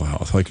deal in mental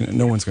health. Like,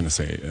 no one's going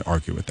to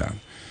argue with that.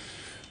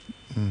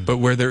 But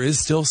where there is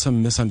still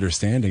some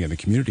misunderstanding in the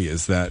community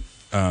is that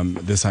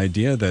this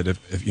idea that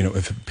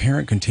if a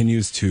parent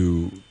continues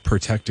to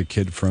protect a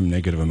kid from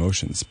negative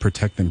emotions,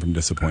 protect them from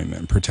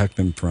disappointment, protect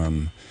them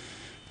from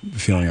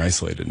feeling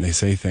isolated, and they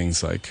say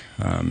things like,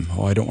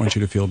 "Oh, I don't want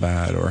you to feel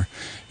bad," or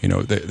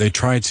they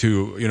try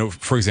to,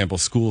 for example,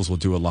 schools will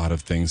do a lot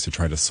of things to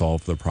try to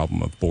solve the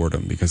problem of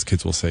boredom, because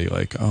kids will say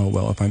like, "Oh,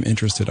 well, if I'm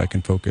interested, I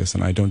can focus,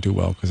 and I don't do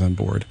well because I'm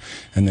bored,"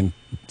 and then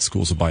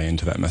schools will buy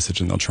into that message,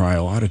 and they'll try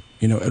a lot of,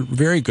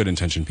 very good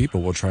intentioned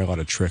people will try a lot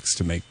of tricks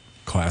to make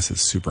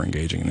classes super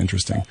engaging and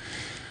interesting.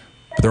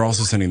 But they're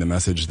also sending the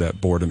message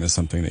that boredom is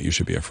something that you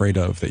should be afraid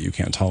of, that you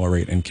can't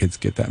tolerate, and kids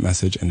get that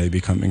message and they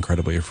become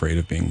incredibly afraid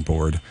of being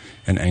bored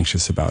and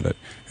anxious about it.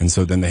 And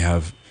so then they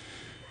have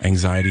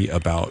anxiety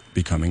about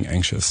becoming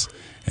anxious.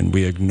 And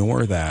we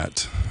ignore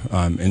that.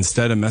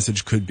 Instead, a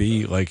message could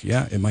be like,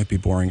 yeah, it might be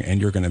boring and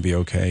you're going to be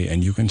okay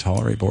and you can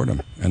tolerate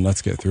boredom and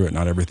let's get through it.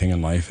 Not everything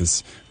in life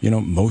is,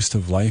 most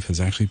of life is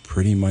actually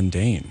pretty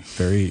mundane.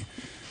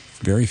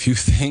 Very few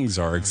things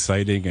are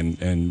exciting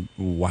and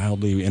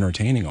wildly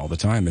entertaining all the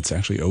time. It's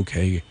actually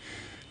okay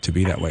to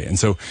be that way. And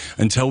so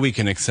until we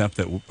can accept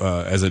that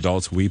as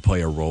adults we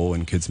play a role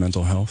in kids'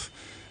 mental health,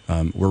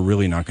 we're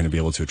really not going to be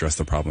able to address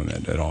the problem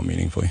at all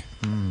meaningfully.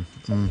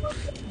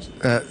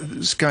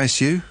 Sky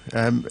Sue,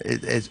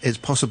 it's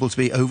possible to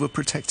be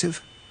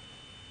overprotective?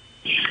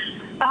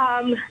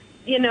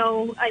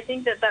 I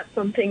think that's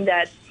something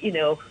that,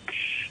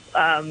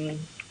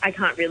 I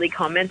can't really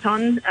comment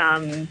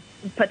on.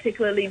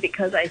 Particularly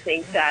because I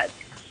think that,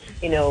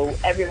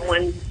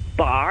 everyone's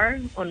bar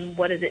on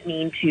what does it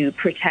mean to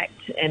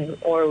protect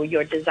or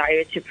your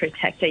desire to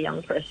protect a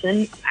young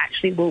person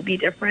actually will be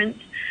different.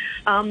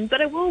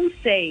 But I will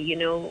say,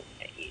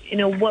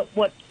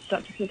 what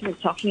Dr. Smith was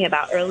talking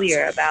about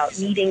earlier about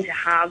needing to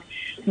have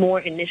more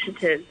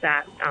initiatives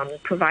that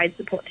provide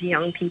support to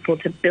young people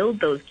to build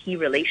those key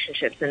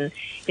relationships. And,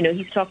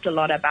 he's talked a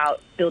lot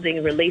about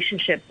building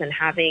relationships and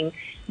having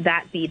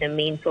that be the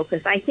main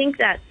focus. I think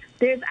that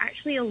there's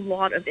actually a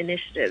lot of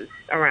initiatives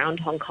around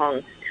Hong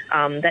Kong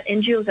that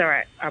NGOs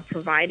are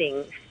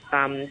providing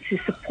to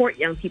support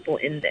young people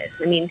in this.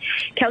 I mean,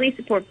 Kelly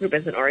Support Group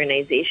as an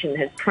organization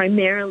has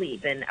primarily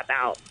been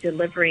about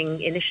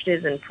delivering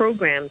initiatives and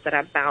programs that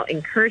are about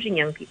encouraging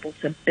young people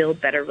to build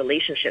better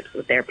relationships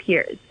with their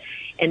peers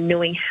and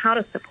knowing how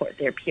to support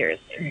their peers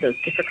in those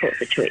difficult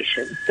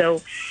situations.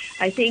 So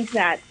I think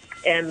that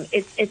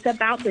It's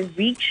about the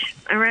reach,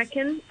 I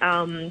reckon,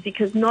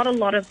 because not a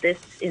lot of this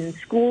in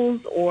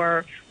schools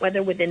or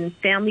whether within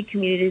family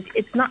communities,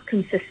 it's not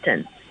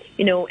consistent.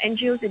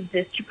 NGOs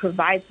exist to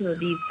provide some of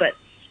these, but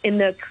in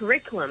the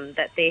curriculum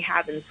that they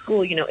have in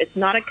school, it's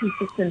not a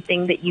consistent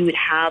thing that you would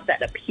have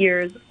that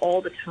appears all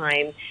the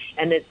time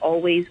and is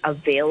always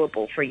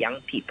available for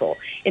young people.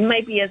 It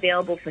might be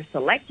available for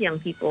select young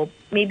people,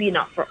 maybe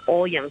not for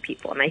all young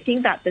people. And I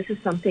think that this is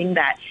something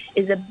that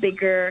is a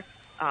bigger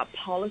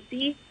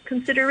policy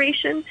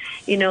consideration,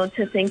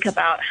 to think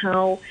about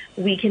how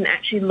we can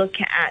actually look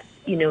at,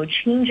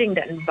 changing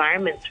the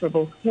environments for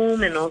both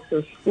home and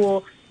also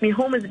school. I mean,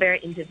 home is a very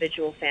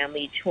individual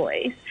family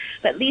choice,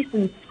 but at least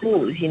in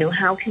schools,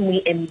 how can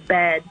we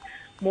embed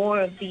more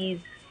of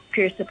these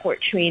peer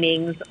support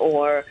trainings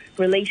or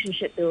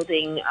relationship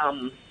building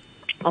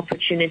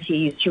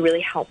opportunities to really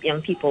help young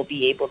people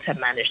be able to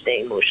manage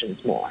their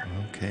emotions more.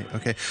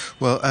 Okay.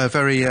 Well, a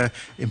very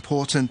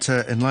important,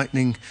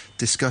 enlightening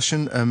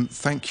discussion.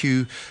 Thank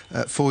you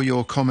for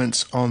your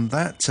comments on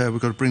that. We've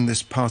got to bring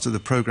this part of the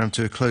programme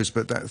to a close,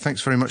 but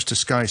thanks very much to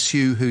Sky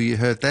Sue, who you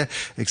heard there,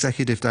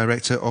 Executive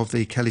Director of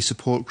the Kelly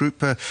Support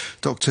Group,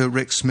 Dr.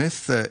 Rick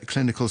Smith,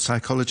 clinical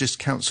psychologist,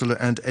 counsellor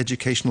and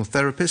educational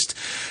therapist,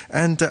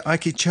 and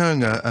Aiki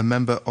Chung, a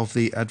member of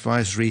the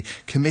Advisory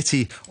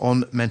Committee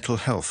on Mental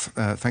Health.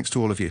 Thanks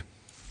to all of you.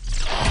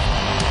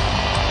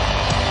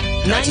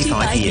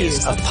 95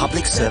 years of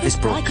public service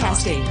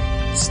broadcasting.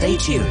 Stay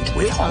tuned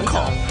with Hong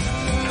Kong.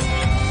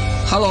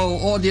 Hello,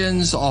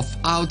 audience of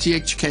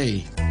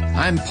RTHK.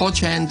 I'm Paul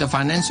Chan, the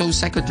Financial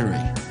Secretary.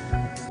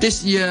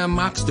 This year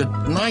marks the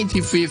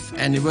 95th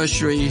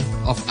anniversary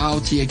of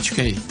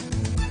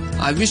RTHK.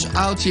 I wish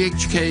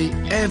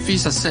RTHK every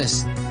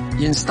success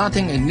in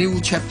starting a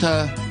new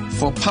chapter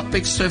for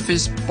public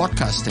service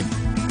broadcasting.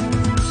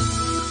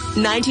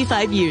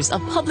 95 years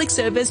of public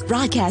service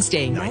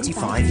broadcasting.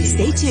 95 years.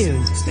 Stay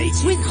tuned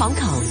with Hong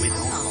Kong.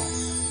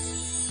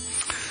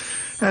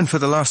 And for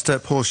the last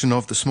portion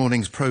of this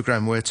morning's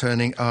programme, we're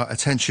turning our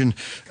attention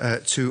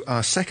to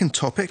our second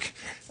topic,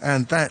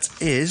 and that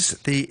is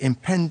the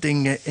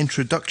impending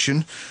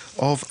introduction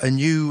of a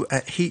new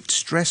heat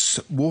stress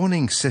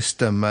warning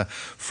system.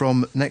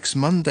 From next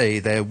Monday,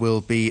 there will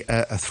be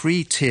a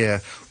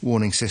three-tier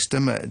warning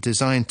system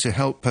designed to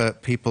help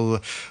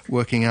people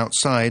working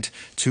outside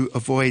to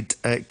avoid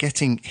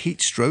getting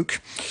heat stroke.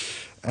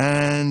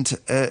 And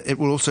it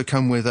will also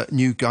come with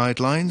new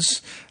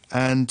guidelines.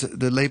 And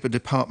the Labour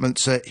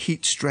Department's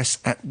heat stress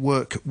at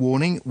work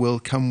warning will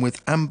come with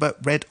amber,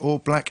 red or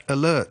black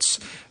alerts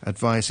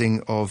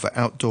advising of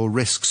outdoor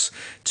risks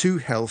to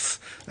health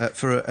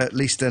for at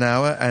least an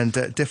hour, and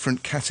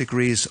different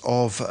categories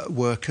of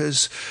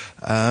workers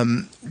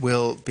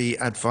will be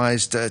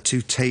advised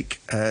to take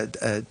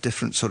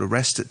different sort of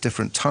rest at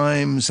different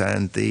times,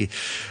 and the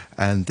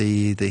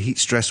heat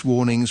stress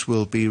warnings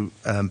will be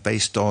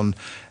based on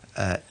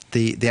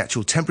the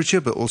actual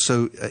temperature, but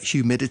also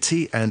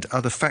humidity and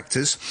other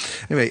factors.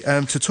 Anyway,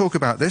 to talk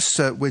about this,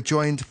 we're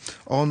joined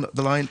on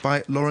the line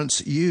by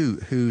Lawrence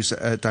Yu, who's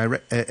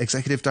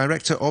Executive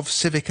Director of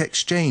Civic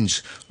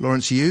Exchange.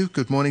 Lawrence Yu,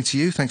 good morning to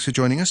you. Thanks for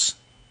joining us.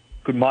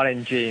 Good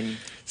morning, Jim.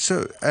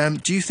 So,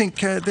 do you think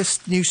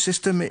this new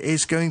system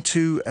is going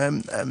to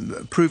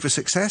prove a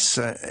success?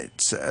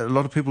 It's a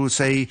lot of people would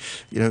say,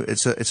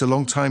 it's a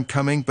long time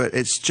coming, but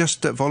it's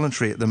just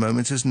voluntary at the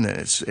moment, isn't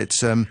it?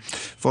 It's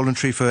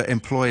voluntary for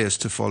employers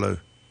to follow.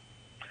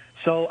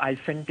 So I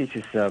think this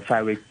is a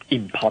very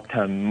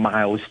important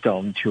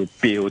milestone to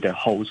build the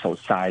whole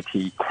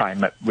society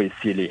climate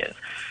resilience,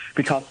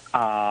 because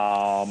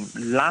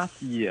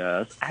last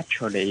year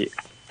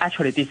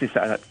Actually, this is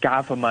a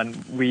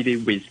government really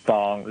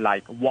respond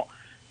like what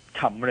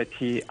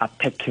community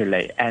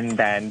articulate, and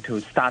then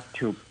to start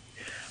to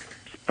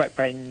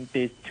bring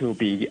this to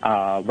be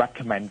a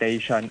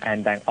recommendation,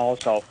 and then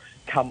also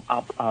come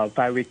up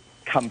very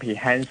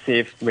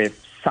comprehensive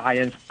with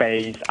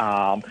science-based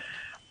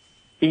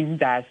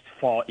index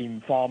for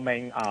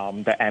informing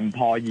the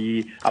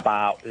employee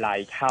about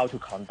like how to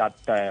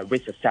conduct the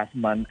risk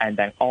assessment, and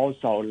then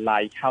also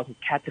like how to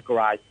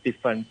categorize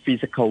different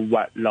physical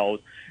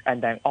workloads,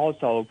 and then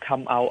also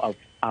come out of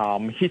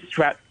heat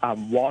stress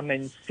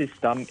warning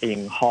system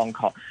in Hong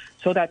Kong.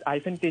 So that I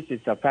think this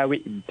is a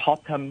very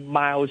important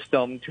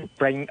milestone to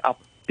bring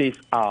up this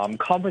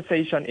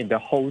conversation in the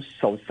whole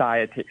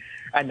society.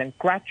 And then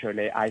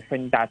gradually, I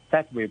think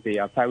that will be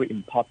a very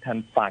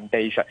important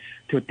foundation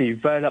to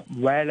develop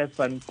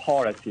relevant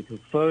policy to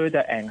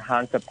further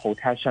enhance the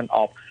protection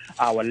of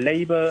our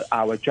labor,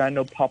 our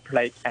general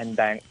public, and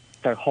then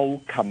the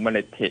whole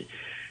community.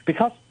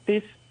 Because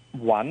this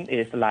one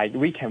is like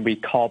we can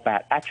recall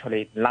back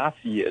actually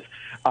last year,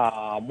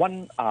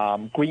 one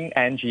green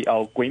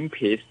NGO,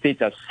 Greenpeace,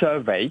 did a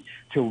survey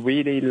to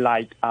really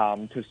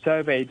to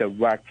survey the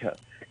worker.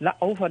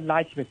 Over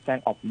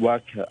 90% of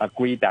workers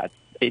agree that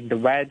the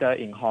weather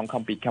in Hong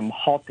Kong become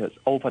hotter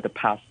over the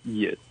past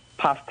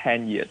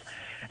 10 years.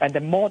 And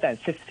then more than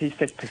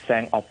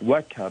 66% of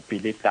workers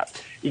believe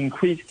that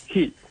increased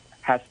heat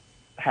has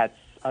had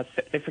a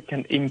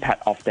significant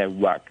impact of their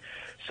work.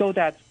 So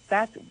that's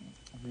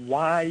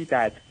why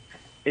that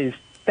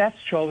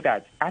shows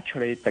that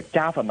actually the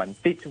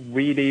government did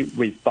really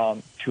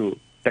respond to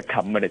the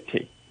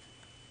community.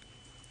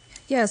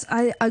 Yes,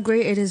 I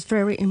agree. It is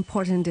very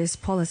important, this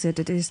policy,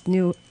 this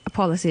new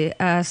policy.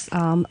 As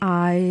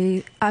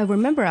I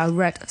remember, I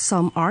read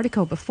some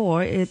article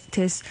before. It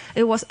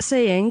was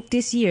saying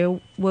this year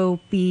will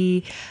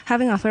be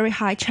having a very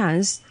high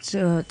chance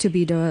to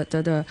be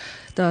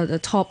the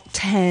top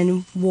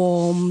 10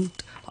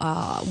 warmest,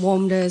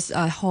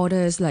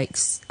 hottest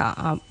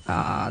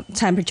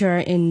temperature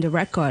in the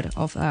record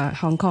of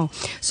Hong Kong.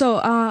 So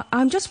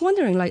I'm just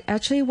wondering,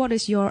 actually, what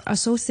is your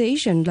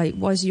association?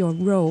 What is your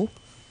role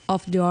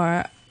of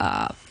your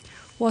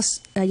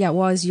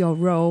what is your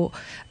role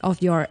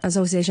of your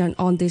association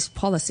on this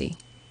policy?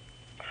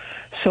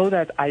 So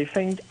that I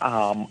think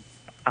our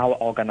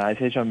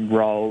organization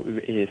role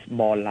is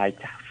more like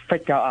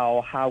figure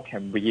out how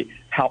can we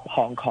help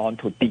Hong Kong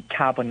to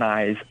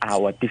decarbonize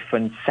our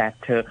different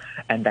sector,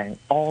 and then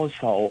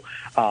also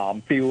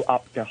build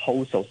up the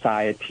whole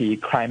society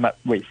climate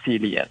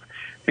resilience.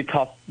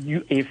 Because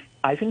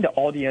I think the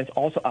audience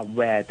also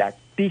aware that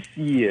this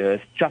year's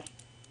just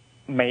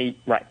made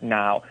right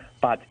now,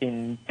 but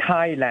in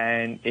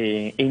Thailand,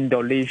 in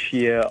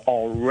Indonesia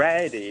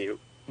already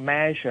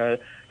measure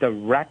the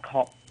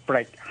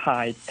record-break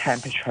high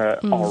temperature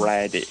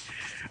already.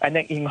 And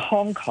then in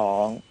Hong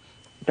Kong,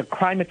 the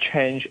climate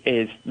change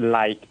is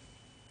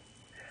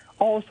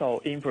also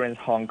influence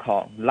Hong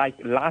Kong.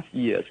 Like last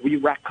year, we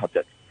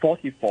recorded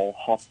 44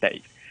 hot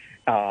days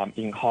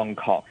in Hong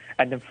Kong,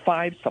 and then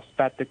 5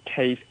 suspected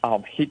cases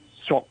of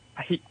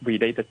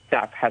heat-related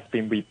death has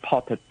been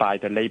reported by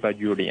the labor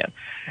union.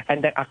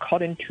 And then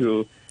according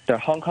to the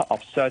Hong Kong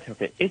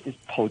Observatory, it is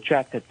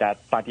projected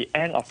that by the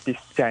end of this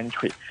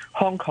century,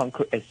 Hong Kong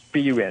could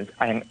experience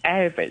an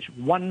average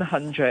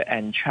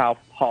 112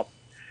 hot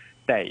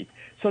days.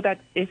 So that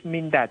it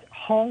means that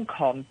Hong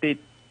Kong by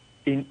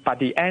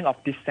the end of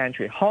this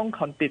century, Hong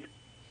Kong did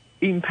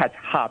impact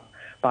hard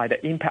by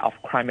the impact of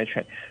climate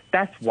change.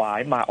 That's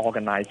why my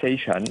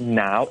organization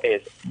now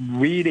is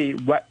really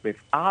work with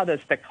other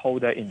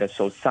stakeholders in the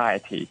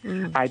society,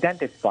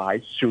 identify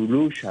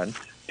solutions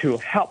to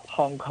help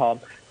Hong Kong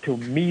to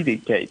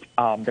mitigate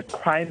the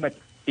climate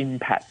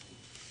impact.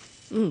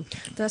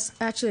 That's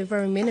actually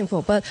very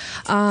meaningful. But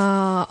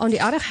on the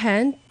other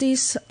hand,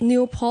 this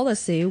new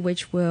policy,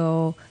 which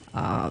will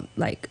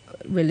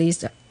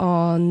released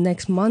on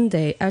next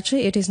Monday,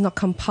 actually it is not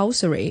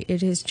compulsory.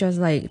 It is just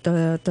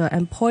the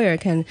employer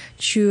can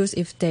choose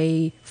if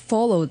they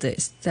follow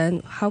this.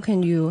 Then how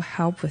can you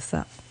help with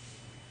that?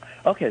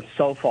 Okay,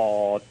 so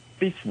for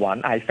this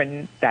one, I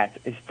think that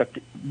is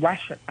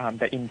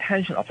the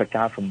intention of the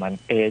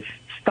government is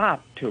start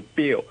to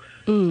build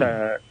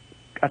a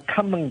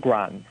common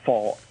ground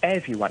for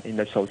everyone in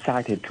the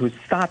society to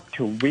start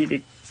to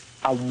really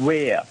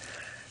aware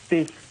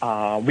this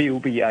will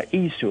be an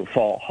issue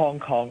for Hong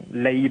Kong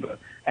labor,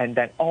 and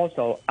then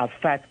also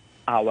affect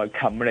our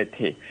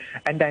community.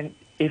 And then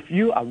if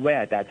you are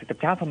aware that the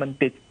government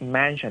did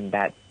mention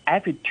that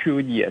every 2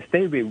 years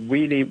they will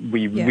really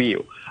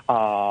review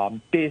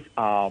this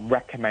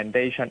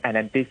recommendation and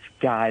then this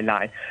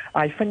guideline.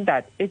 I think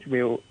that it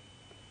will,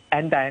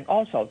 and then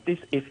also this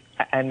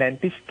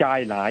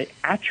guideline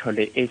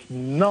actually is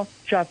not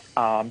just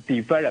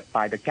developed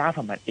by the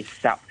government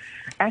itself.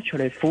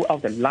 Actually,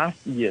 throughout the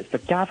last years,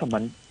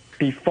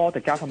 before the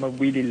government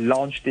really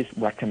launched this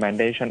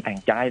recommendation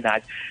and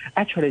guidelines,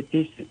 actually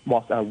this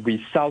was a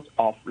result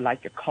of a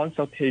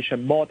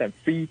consultation more than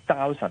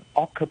 3,000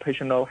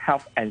 occupational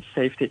health and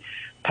safety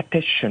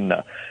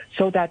practitioners.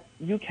 So that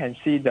you can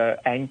see the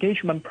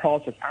engagement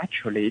process,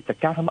 actually the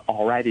government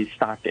already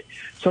started.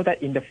 So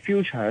that in the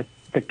future,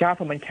 the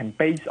government can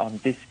base on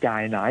this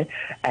guideline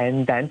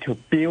and then to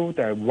build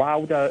a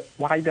wider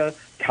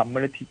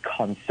community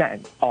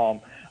consent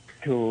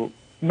to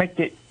make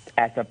it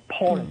as a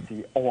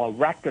policy or a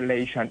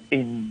regulation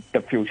in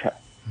the future.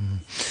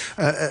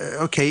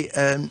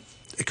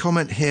 A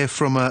comment here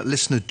from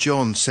listener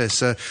John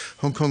says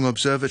Hong Kong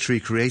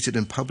Observatory created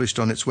and published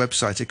on its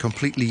website a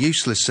completely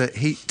useless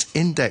heat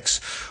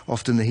index,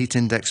 often the heat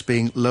index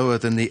being lower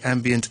than the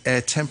ambient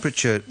air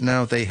temperature.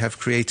 Now they have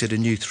created a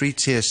new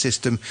 3-tier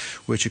system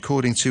which,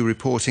 according to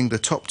reporting, the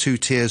top 2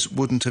 tiers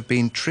wouldn't have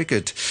been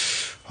triggered.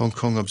 Hong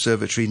Kong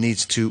Observatory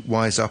needs to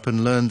wise up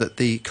and learn that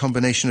the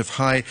combination of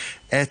high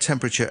air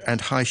temperature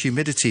and high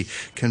humidity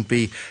can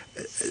be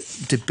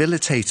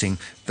debilitating.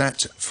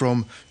 That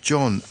from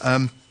John.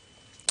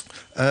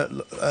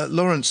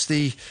 Lawrence,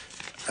 the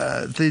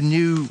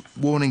new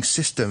warning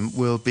system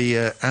will be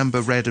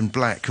amber, red and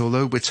black,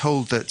 although we're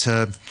told that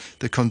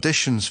the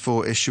conditions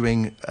for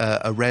issuing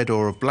a red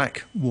or a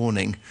black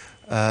warning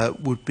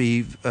would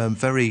be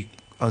very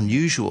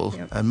unusual,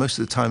 and most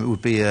of the time it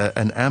would be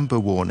an amber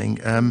warning.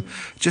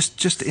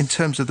 Just in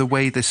terms of the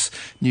way this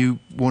new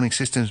warning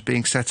system is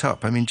being set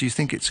up, I mean, do you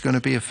think it's going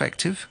to be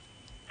effective?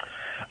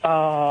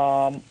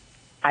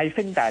 I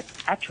think that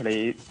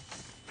actually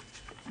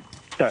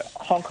the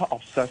Hong Kong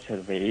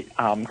Observatory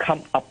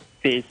come up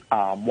this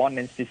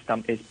warning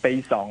system is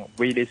based on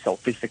really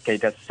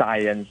sophisticated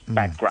science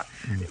background,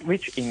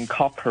 which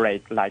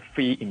incorporate like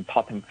 3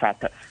 important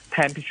factors: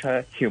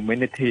 temperature,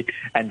 humidity,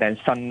 and then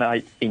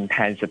sunlight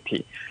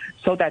intensity.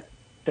 So that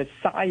the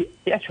science,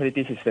 actually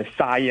this is the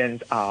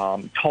science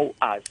told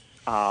us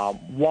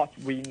what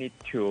we need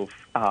to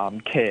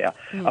care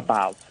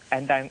about.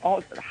 And then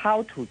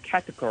how to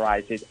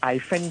categorize it, I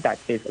think that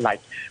is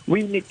like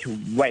we need to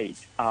wait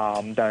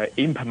the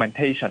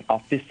implementation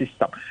of this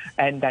system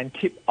and then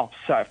keep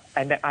observe.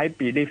 And then I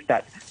believe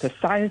that the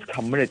science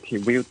community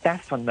will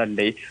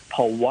definitely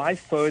provide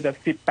further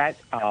feedback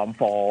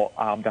for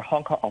the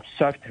Hong Kong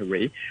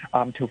Observatory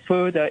to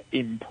further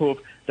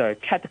improve the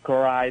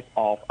categorize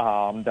of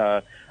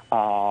the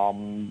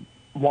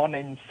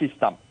warning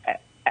system.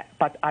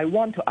 But I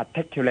want to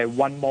articulate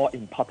one more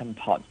important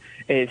point: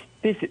 is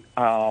this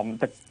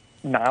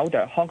now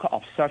the Hong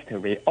Kong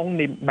Observatory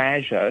only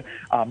measure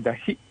the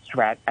heat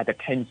threat at the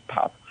King's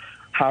Path.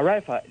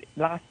 However,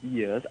 last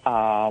year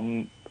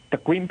the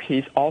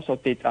Greenpeace also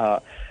did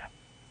a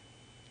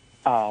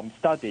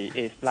study.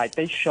 Is like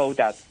they show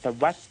that the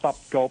west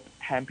subglobe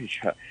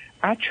temperature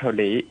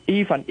actually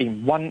even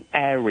in one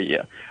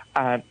area,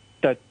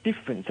 the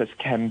differences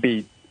can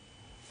be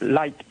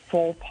like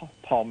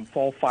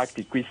 4.45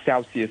 degrees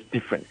Celsius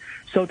difference.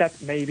 So that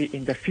maybe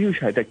in the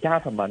future, the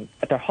government,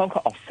 the Hong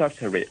Kong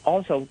Observatory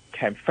also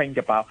can think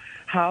about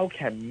how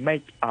can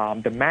make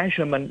the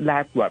measurement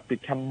network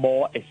become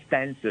more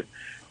extensive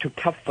to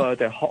cover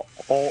the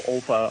all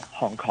over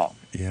Hong Kong.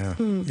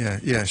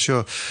 Yeah,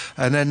 sure.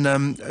 And then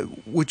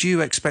would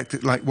you expect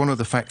that, like, one of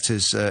the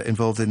factors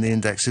involved in the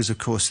index is, of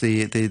course,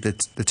 the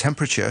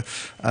temperature,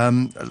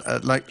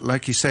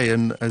 like you say,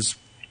 and as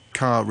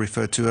Carr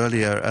referred to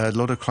earlier, a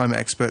lot of climate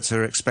experts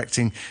are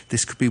expecting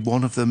this could be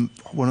one of the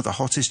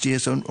hottest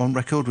years on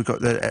record. We've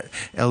got the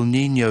El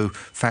Nino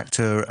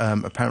factor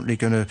apparently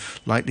going to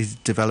likely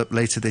develop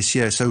later this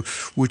year. So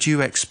would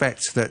you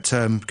expect that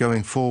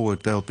going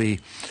forward there'll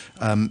be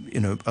a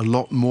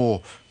lot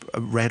more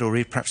red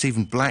or perhaps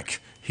even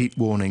black heat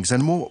warnings?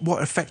 And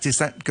what effect is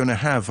that going to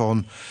have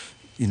on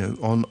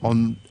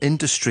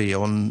industry,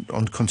 on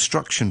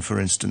construction, for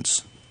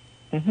instance?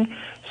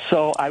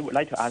 So I would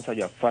like to answer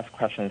your first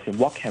question: is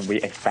what can we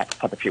expect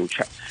for the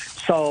future?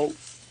 So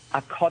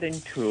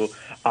according to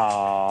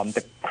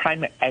the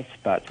climate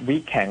experts,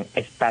 we can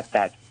expect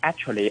that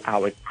actually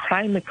our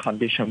climate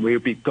condition will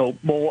go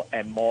more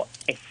and more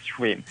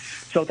extreme,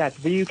 so that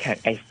we can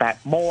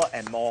expect more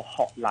and more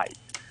hot nights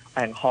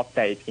and hot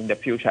days in the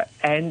future.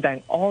 And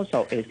then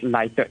also it's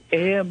like the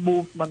air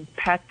movement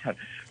pattern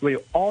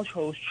will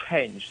also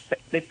change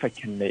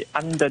significantly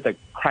under the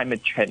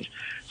climate change,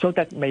 so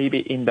that maybe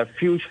in the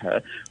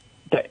future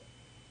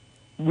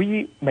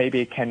we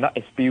maybe cannot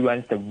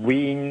experience the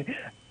wind,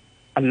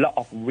 a lot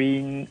of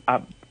wind,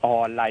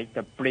 or like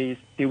the breeze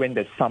during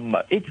the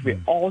summer. It will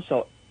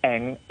also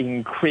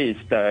increase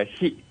the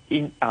heat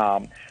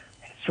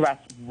stress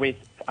risk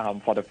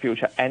for the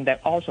future, and then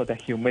also the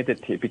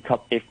humidity,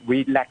 because if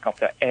we lack of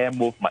the air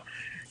movement,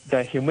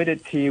 the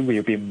humidity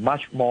will be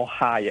much more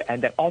higher,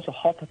 and then also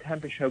hotter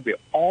temperature will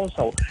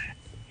also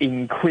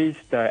increase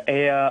the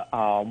air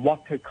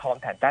water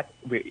content. That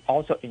will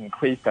also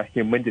increase the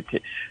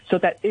humidity, so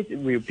that it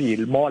will be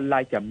more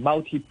like a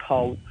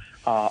multiplier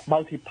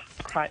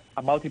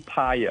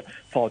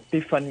for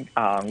different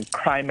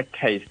climate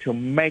case to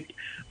make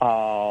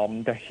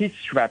the heat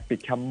stress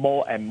become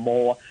more and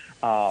more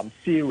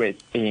serious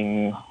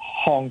in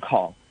Hong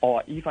Kong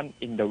or even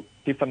in the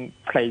different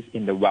place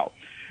in the world.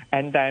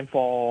 And then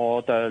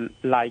for the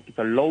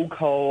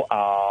local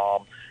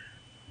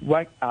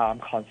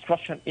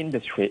construction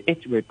industry,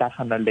 it will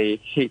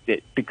definitely hit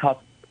it, because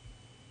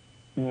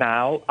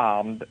now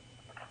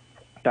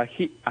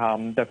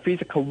the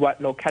physical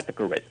workload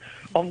categories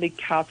only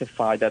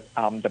classify that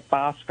the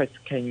bar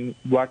fixing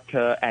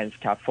worker and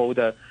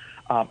scaffolder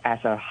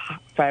as a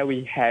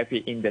very heavy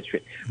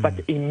industry. But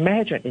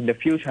imagine in the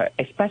future,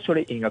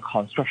 especially in a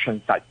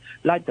construction site,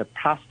 like the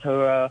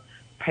plasterer,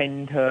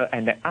 painter,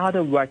 and the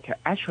other worker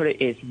actually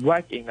is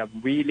working in a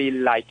really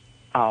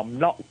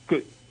not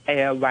good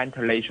air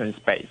ventilation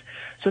space.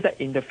 So that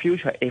in the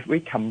future, if we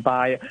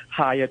combine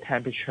higher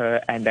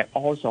temperature and then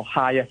also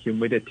higher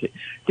humidity,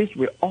 this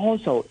will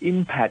also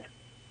impact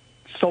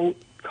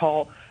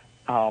so-called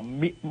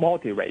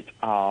moderate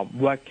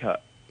worker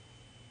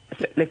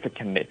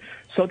significantly.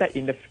 So that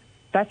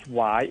that's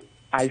why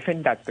I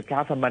think that the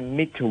government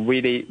need to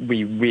really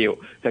review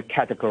the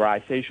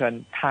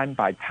categorization time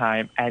by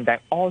time, and then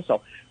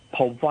also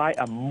provide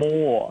a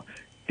more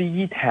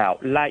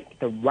detailed, like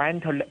the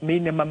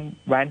minimum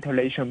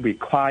ventilation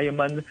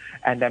requirement,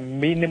 and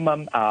then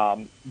minimum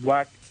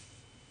work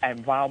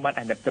environment,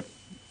 and the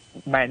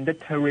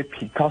mandatory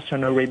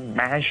precautionary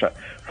measure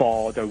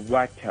for the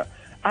worker.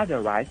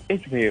 Otherwise,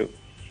 it will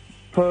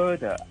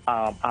further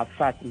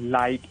affect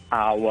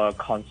our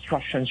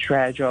construction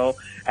schedule,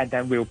 and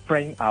then will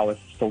bring our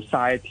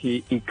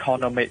society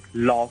economic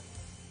loss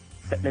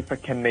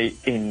significantly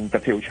in the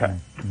future.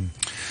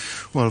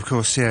 Well, of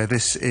course, yeah,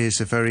 this is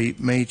a very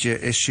major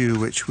issue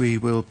which we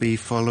will be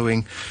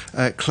following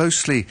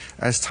closely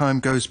as time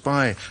goes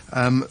by.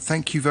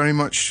 Thank you very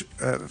much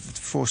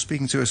for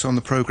speaking to us on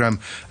the programme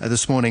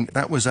this morning.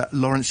 That was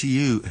Lawrence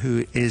Yu,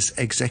 who is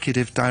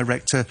Executive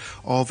Director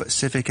of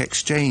Civic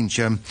Exchange.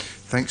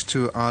 Thanks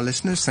to our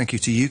listeners. Thank you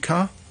to you,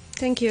 Car.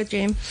 Thank you,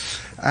 Jim.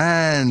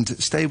 And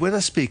stay with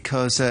us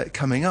because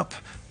coming up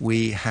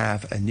we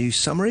have a news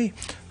summary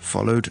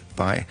followed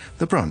by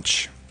The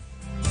Brunch.